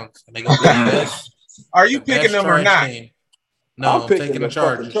some downs. And they gonna be the best. Are you picking them or not? Team. No, I'm taking the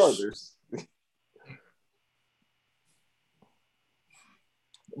Chargers.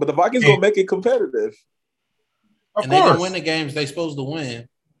 But the Vikings gonna make it competitive. Of course. They gonna win the games they supposed to win.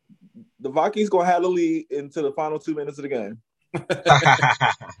 The Vikings gonna have the lead into the final 2 minutes of the game.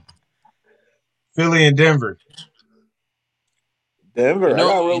 Philly and Denver. Denver. You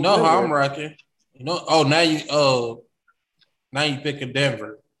know how I'm rocking. Now you picking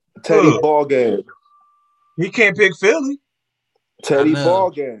Denver. Teddy ball game. He can't pick Philly. Teddy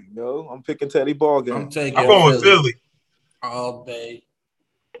ball game, yo. I'm picking Teddy ball game. I'm going with Philly all day.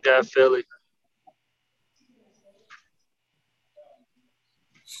 Got Philly.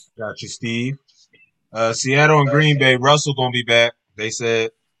 Got you, Steve. Seattle and Green Bay. Russell gonna be back. They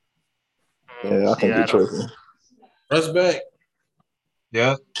said. Yeah, I think you're tripping. Russ back.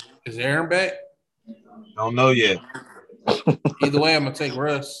 Yeah. Is Aaron back? Don't know yet. Either way, I'm gonna take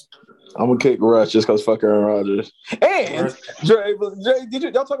Russ. I'm gonna kick Russ just because fuck Aaron Rodgers. And Jay,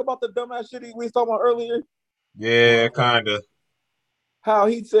 did y'all talk about the dumbass shit we was talking about earlier? Yeah, kinda. How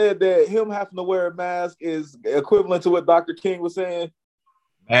he said that him having to wear a mask is equivalent to what Dr. King was saying.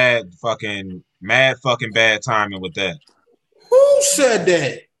 Mad fucking bad timing with that. Who said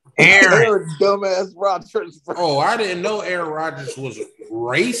that? Aaron dumbass Rodgers. Bro. Oh, I didn't know Aaron Rodgers was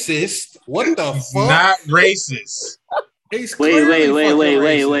racist. What the fuck? Not racist. He's wait.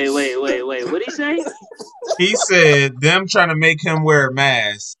 What'd he say? He said them trying to make him wear a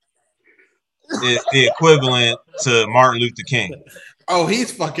mask is the equivalent to Martin Luther King. Oh,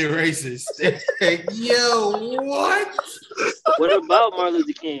 he's fucking racist. Yo, what? What about Martin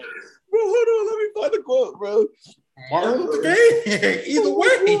Luther King? Bro, hold on. Let me find the quote, bro. Martin Luther King? Either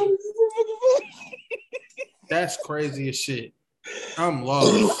way. That's crazy as shit. I'm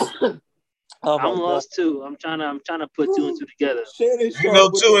lost. I'm lost too. I'm trying to put 2 and 2 together. You know,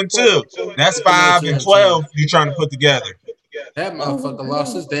 2 and 2. That's 5 and 12. You trying to put together? That motherfucker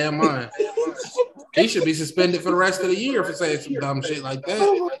lost his damn mind. He should be suspended for the rest of the year for saying some dumb shit like that.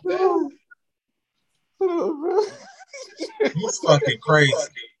 He's fucking crazy.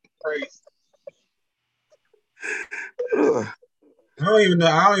 I don't even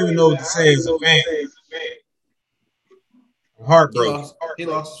know what to say as a fan. I'm heartbroken. He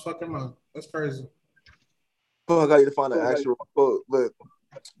lost his fucking mind. That's crazy. I got you to find an actual quote, but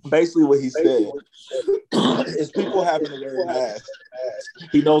basically what he said is people having to wear a mask.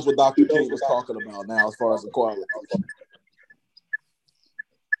 He knows what Dr. King was talking about now as far as equality.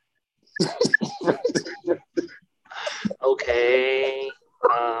 Okay.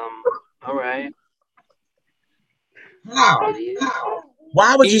 All right. How? Idiot.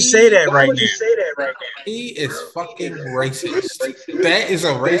 Why would you say that right now? He is fucking racist. That is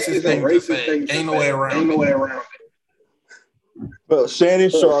a racist thing to say. Ain't no way around it. Well, Shannon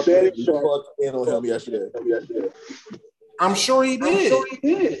Sharp really fucked in on him yesterday. I'm sure he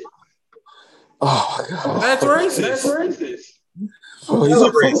did. Oh my god, That's racist. oh, he's a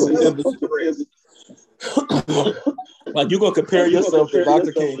racist. Like you gonna compare yourself to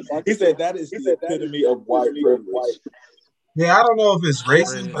Dr. King? He said that is the epitome of white privilege. Yeah, I don't know if it's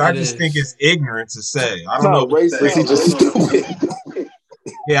racist, but I It just think is. it's ignorant to say. I It's don't know. not racist. He's just stupid.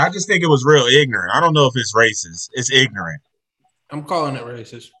 Yeah, I just think it was real ignorant. I don't know if it's racist. It's ignorant. I'm calling it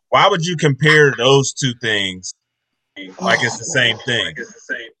racist. Why would you compare those two things like it's the same thing?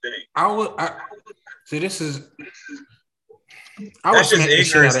 See. This is. I would That's just smack the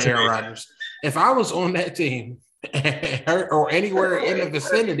shit ignorance out of to Aaron me. Rodgers or I was on that team or anywhere in the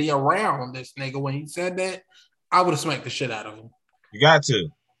vicinity around this nigga when he said that. I would have smacked the shit out of him. You got to.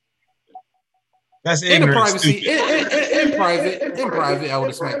 That's In the ignorant, privacy, stupid. in private, I would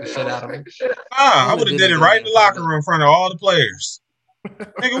have smacked the shit out of him. I would have did it right in the locker room in front of all the players.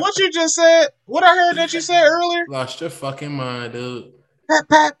 Nigga, what you just said? What I heard that you said earlier? Lost your fucking mind, dude.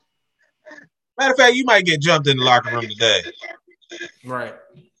 Pat. Matter of fact, you might get jumped in the locker room today. Right.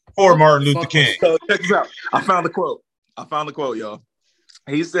 For Martin Luther King. So check this out. I found the quote, y'all.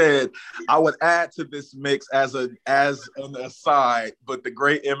 He said, "I would add to this mix as an aside, but the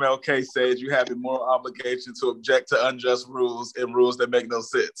great MLK said you have a moral obligation to object to unjust rules and rules that make no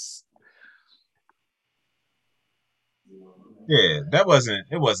sense." Yeah, it wasn't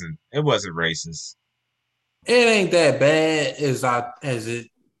racist. It ain't that bad as it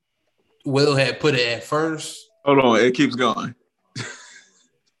Will had put it at first. Hold on, it keeps going.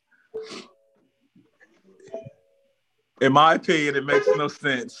 In my opinion, it makes no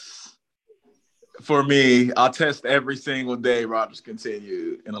sense. For me, I test every single day, Rodgers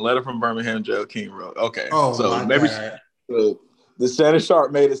continued. In a letter from Birmingham, Joe King wrote. Okay, so maybe the Shannon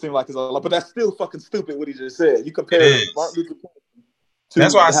Sharp made it seem like it's a lot, but that's still fucking stupid what he just said. You compare Martin Luther King to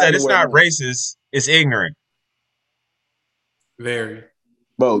that's why I said it's not racist, it's ignorant. Very.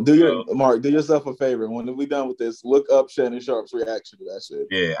 Bro, Mark, do yourself a favor. When we done with this, look up Shannon Sharp's reaction to that shit.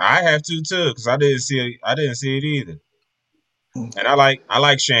 Yeah, I have to too, because I didn't see it either. And I like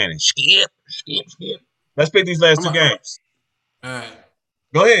Shannon. Skip. Let's pick these last two games. All right.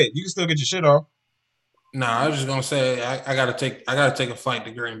 Go ahead. You can still get your shit off. Nah, I was just gonna say I gotta take a flight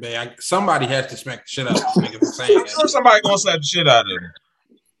to Green Bay. Somebody has to smack the shit out of this nigga for saying that. Somebody gonna slap the shit out of him.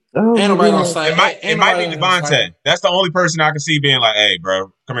 Ain't nobody gonna slap. It might be Devontae. That's the only person I can see being like, "Hey,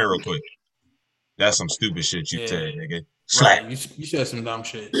 bro, come here real quick." That's some stupid shit you said, nigga. Slap. Right. You said some dumb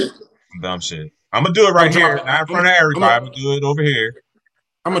shit. I'm gonna do it right here, not in front of everybody. I'm gonna do it over here.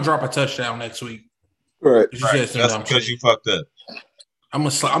 I'm gonna drop a touchdown next week. Right. That's because you fucked up. I'm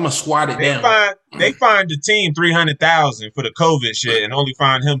gonna swat it down. They fined the team $300,000 for the COVID shit and only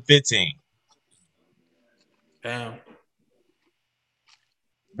fined him $15,000. Damn.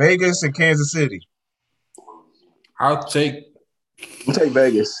 Vegas and Kansas City. I'll take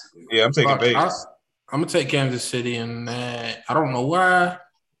Vegas. Yeah, I'm taking Vegas. I'm gonna take Kansas City, and I don't know why,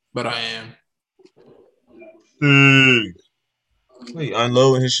 but I am. He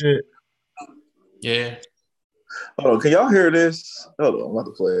unloading his shit. Yeah. Hold on, can y'all hear this? Hold on, I'm about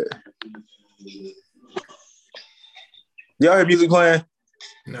to play it. Y'all hear music playing?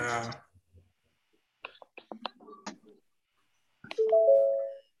 Nah.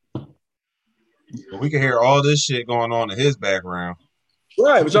 We can hear all this shit going on in his background.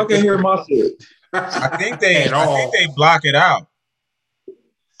 Right, but y'all can't hear my shit. I think they block it out.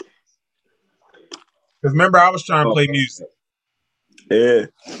 Because remember, I was trying to play music. Yeah.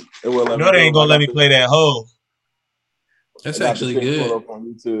 It will they ain't gonna let me play that hoe. That's actually good. Up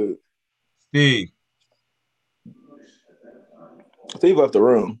on YouTube. Steve left the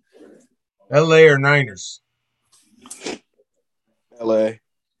room. LA or Niners? LA.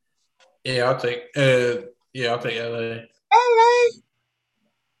 Yeah, I'll take LA. Yeah,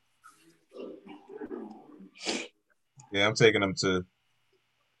 I'm taking them too.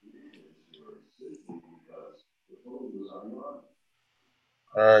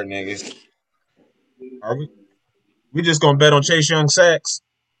 All right, niggas. Are we just gonna bet on Chase Young sacks?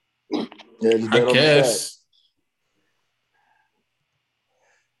 Yeah, just bet I guess.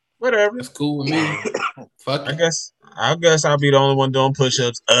 Whatever. That's cool with me. Fuck I guess I'll be the only one doing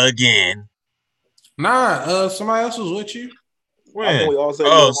push-ups again. Nah, somebody else was with you. When? We all said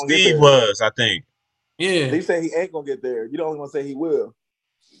Steve was, I think. Yeah. He said he ain't gonna get there. You the only one say he will.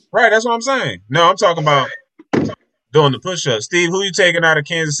 Right, that's what I'm saying. No, I'm talking about doing the push-ups. Steve, who you taking out of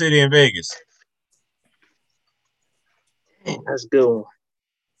Kansas City and Vegas? That's a good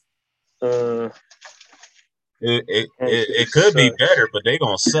one. It could be better, but they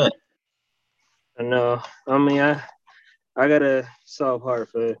gonna suck. I know. I mean, I got a soft heart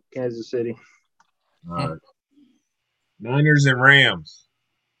for Kansas City. All right. Niners and Rams.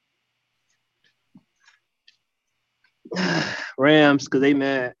 Rams, because they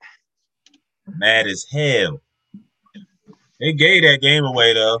mad. Mad as hell. They gave that game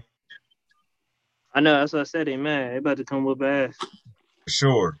away though. I know. That's what I said. They mad. They about to come with ass. For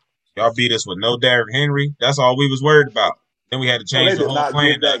sure. Y'all beat us with no Derrick Henry. That's all we was worried about. Then we had to change They the did whole not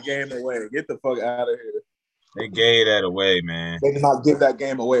plan give that up. game away. Get the fuck out of here. They gave that away, man. They did not give that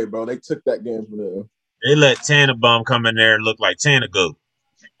game away, bro. They took that game from them. They let Tannenbaum come in there and look like Tannegoat.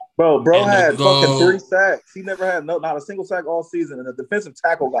 Bro And had the fucking goal. 3 sacks. He never had not a single sack all season, and the defensive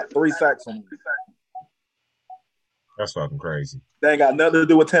tackle got 3 sacks on him. That's fucking crazy. That ain't got nothing to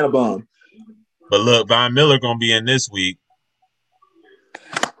do with Tannenbaum. But look, Von Miller gonna be in this week.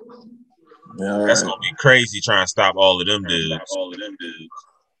 Yeah, That's gonna be crazy trying to stop all of them dudes.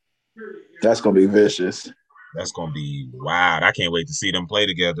 That's gonna be vicious. That's gonna be wild. I can't wait to see them play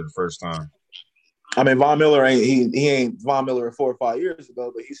together the first time. I mean, Von Miller ain't he ain't Von Miller 4 or 5 years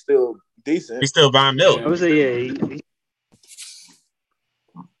ago, but he's still decent. He's still Von Miller. I would say, yeah.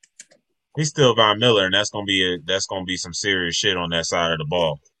 He's still Von Miller, and that's gonna be some serious shit on that side of the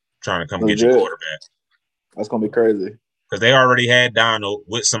ball, trying to come get Legit. your quarterback. That's gonna be crazy. Because they already had Donald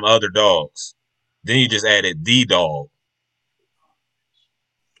with some other dogs. Then you just added the dog.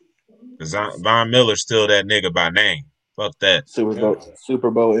 Because Von Miller's still that nigga by name. Fuck that. Super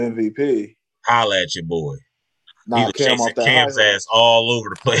Bowl MVP. Holla at your boy. Nah, He was Cam chasing off that Cam's high ass all over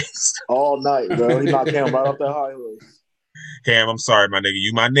the place. all night, bro. He knocked Cam right off that high horse. Cam, I'm sorry, my nigga.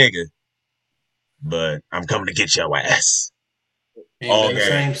 You my nigga. But I'm coming to get your ass. Ain't been the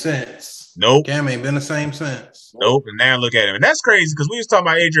same since. Nope. Cam ain't been the same since. Nope. And now look at him. And that's crazy because we was talking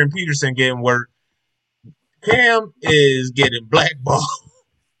about Adrian Peterson getting work. Cam is getting blackballed.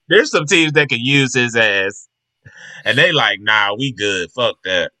 There's some teams that can use his ass. And they like, nah, we good. Fuck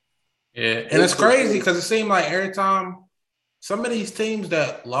that. Yeah. And it's crazy because it seemed like every time some of these teams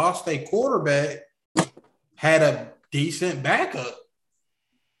that lost their quarterback had a decent backup.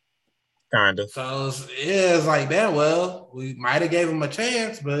 Kind of. So it's like that. Well, we might have gave him a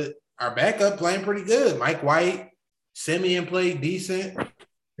chance, but our backup playing pretty good. Mike White, Simeon played decent.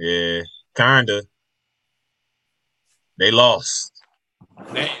 Yeah, kind of. They lost.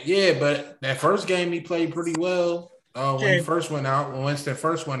 But that first game he played pretty well. When he first went out, when Winston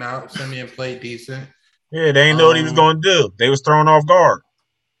first went out, Simeon played decent. Yeah, they ain't know what he was going to do. They was thrown off guard.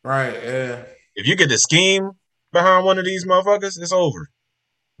 Right, yeah. If you get the scheme behind one of these motherfuckers, it's over.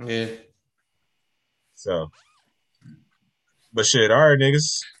 Yeah. So, but shit, all right,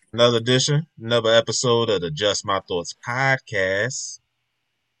 niggas. Another edition, another episode of the Just My Thoughts podcast.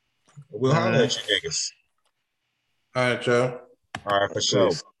 We'll holler at you niggas. All right, Joe. All right, for sure.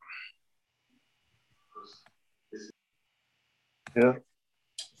 Yeah.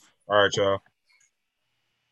 All right, y'all.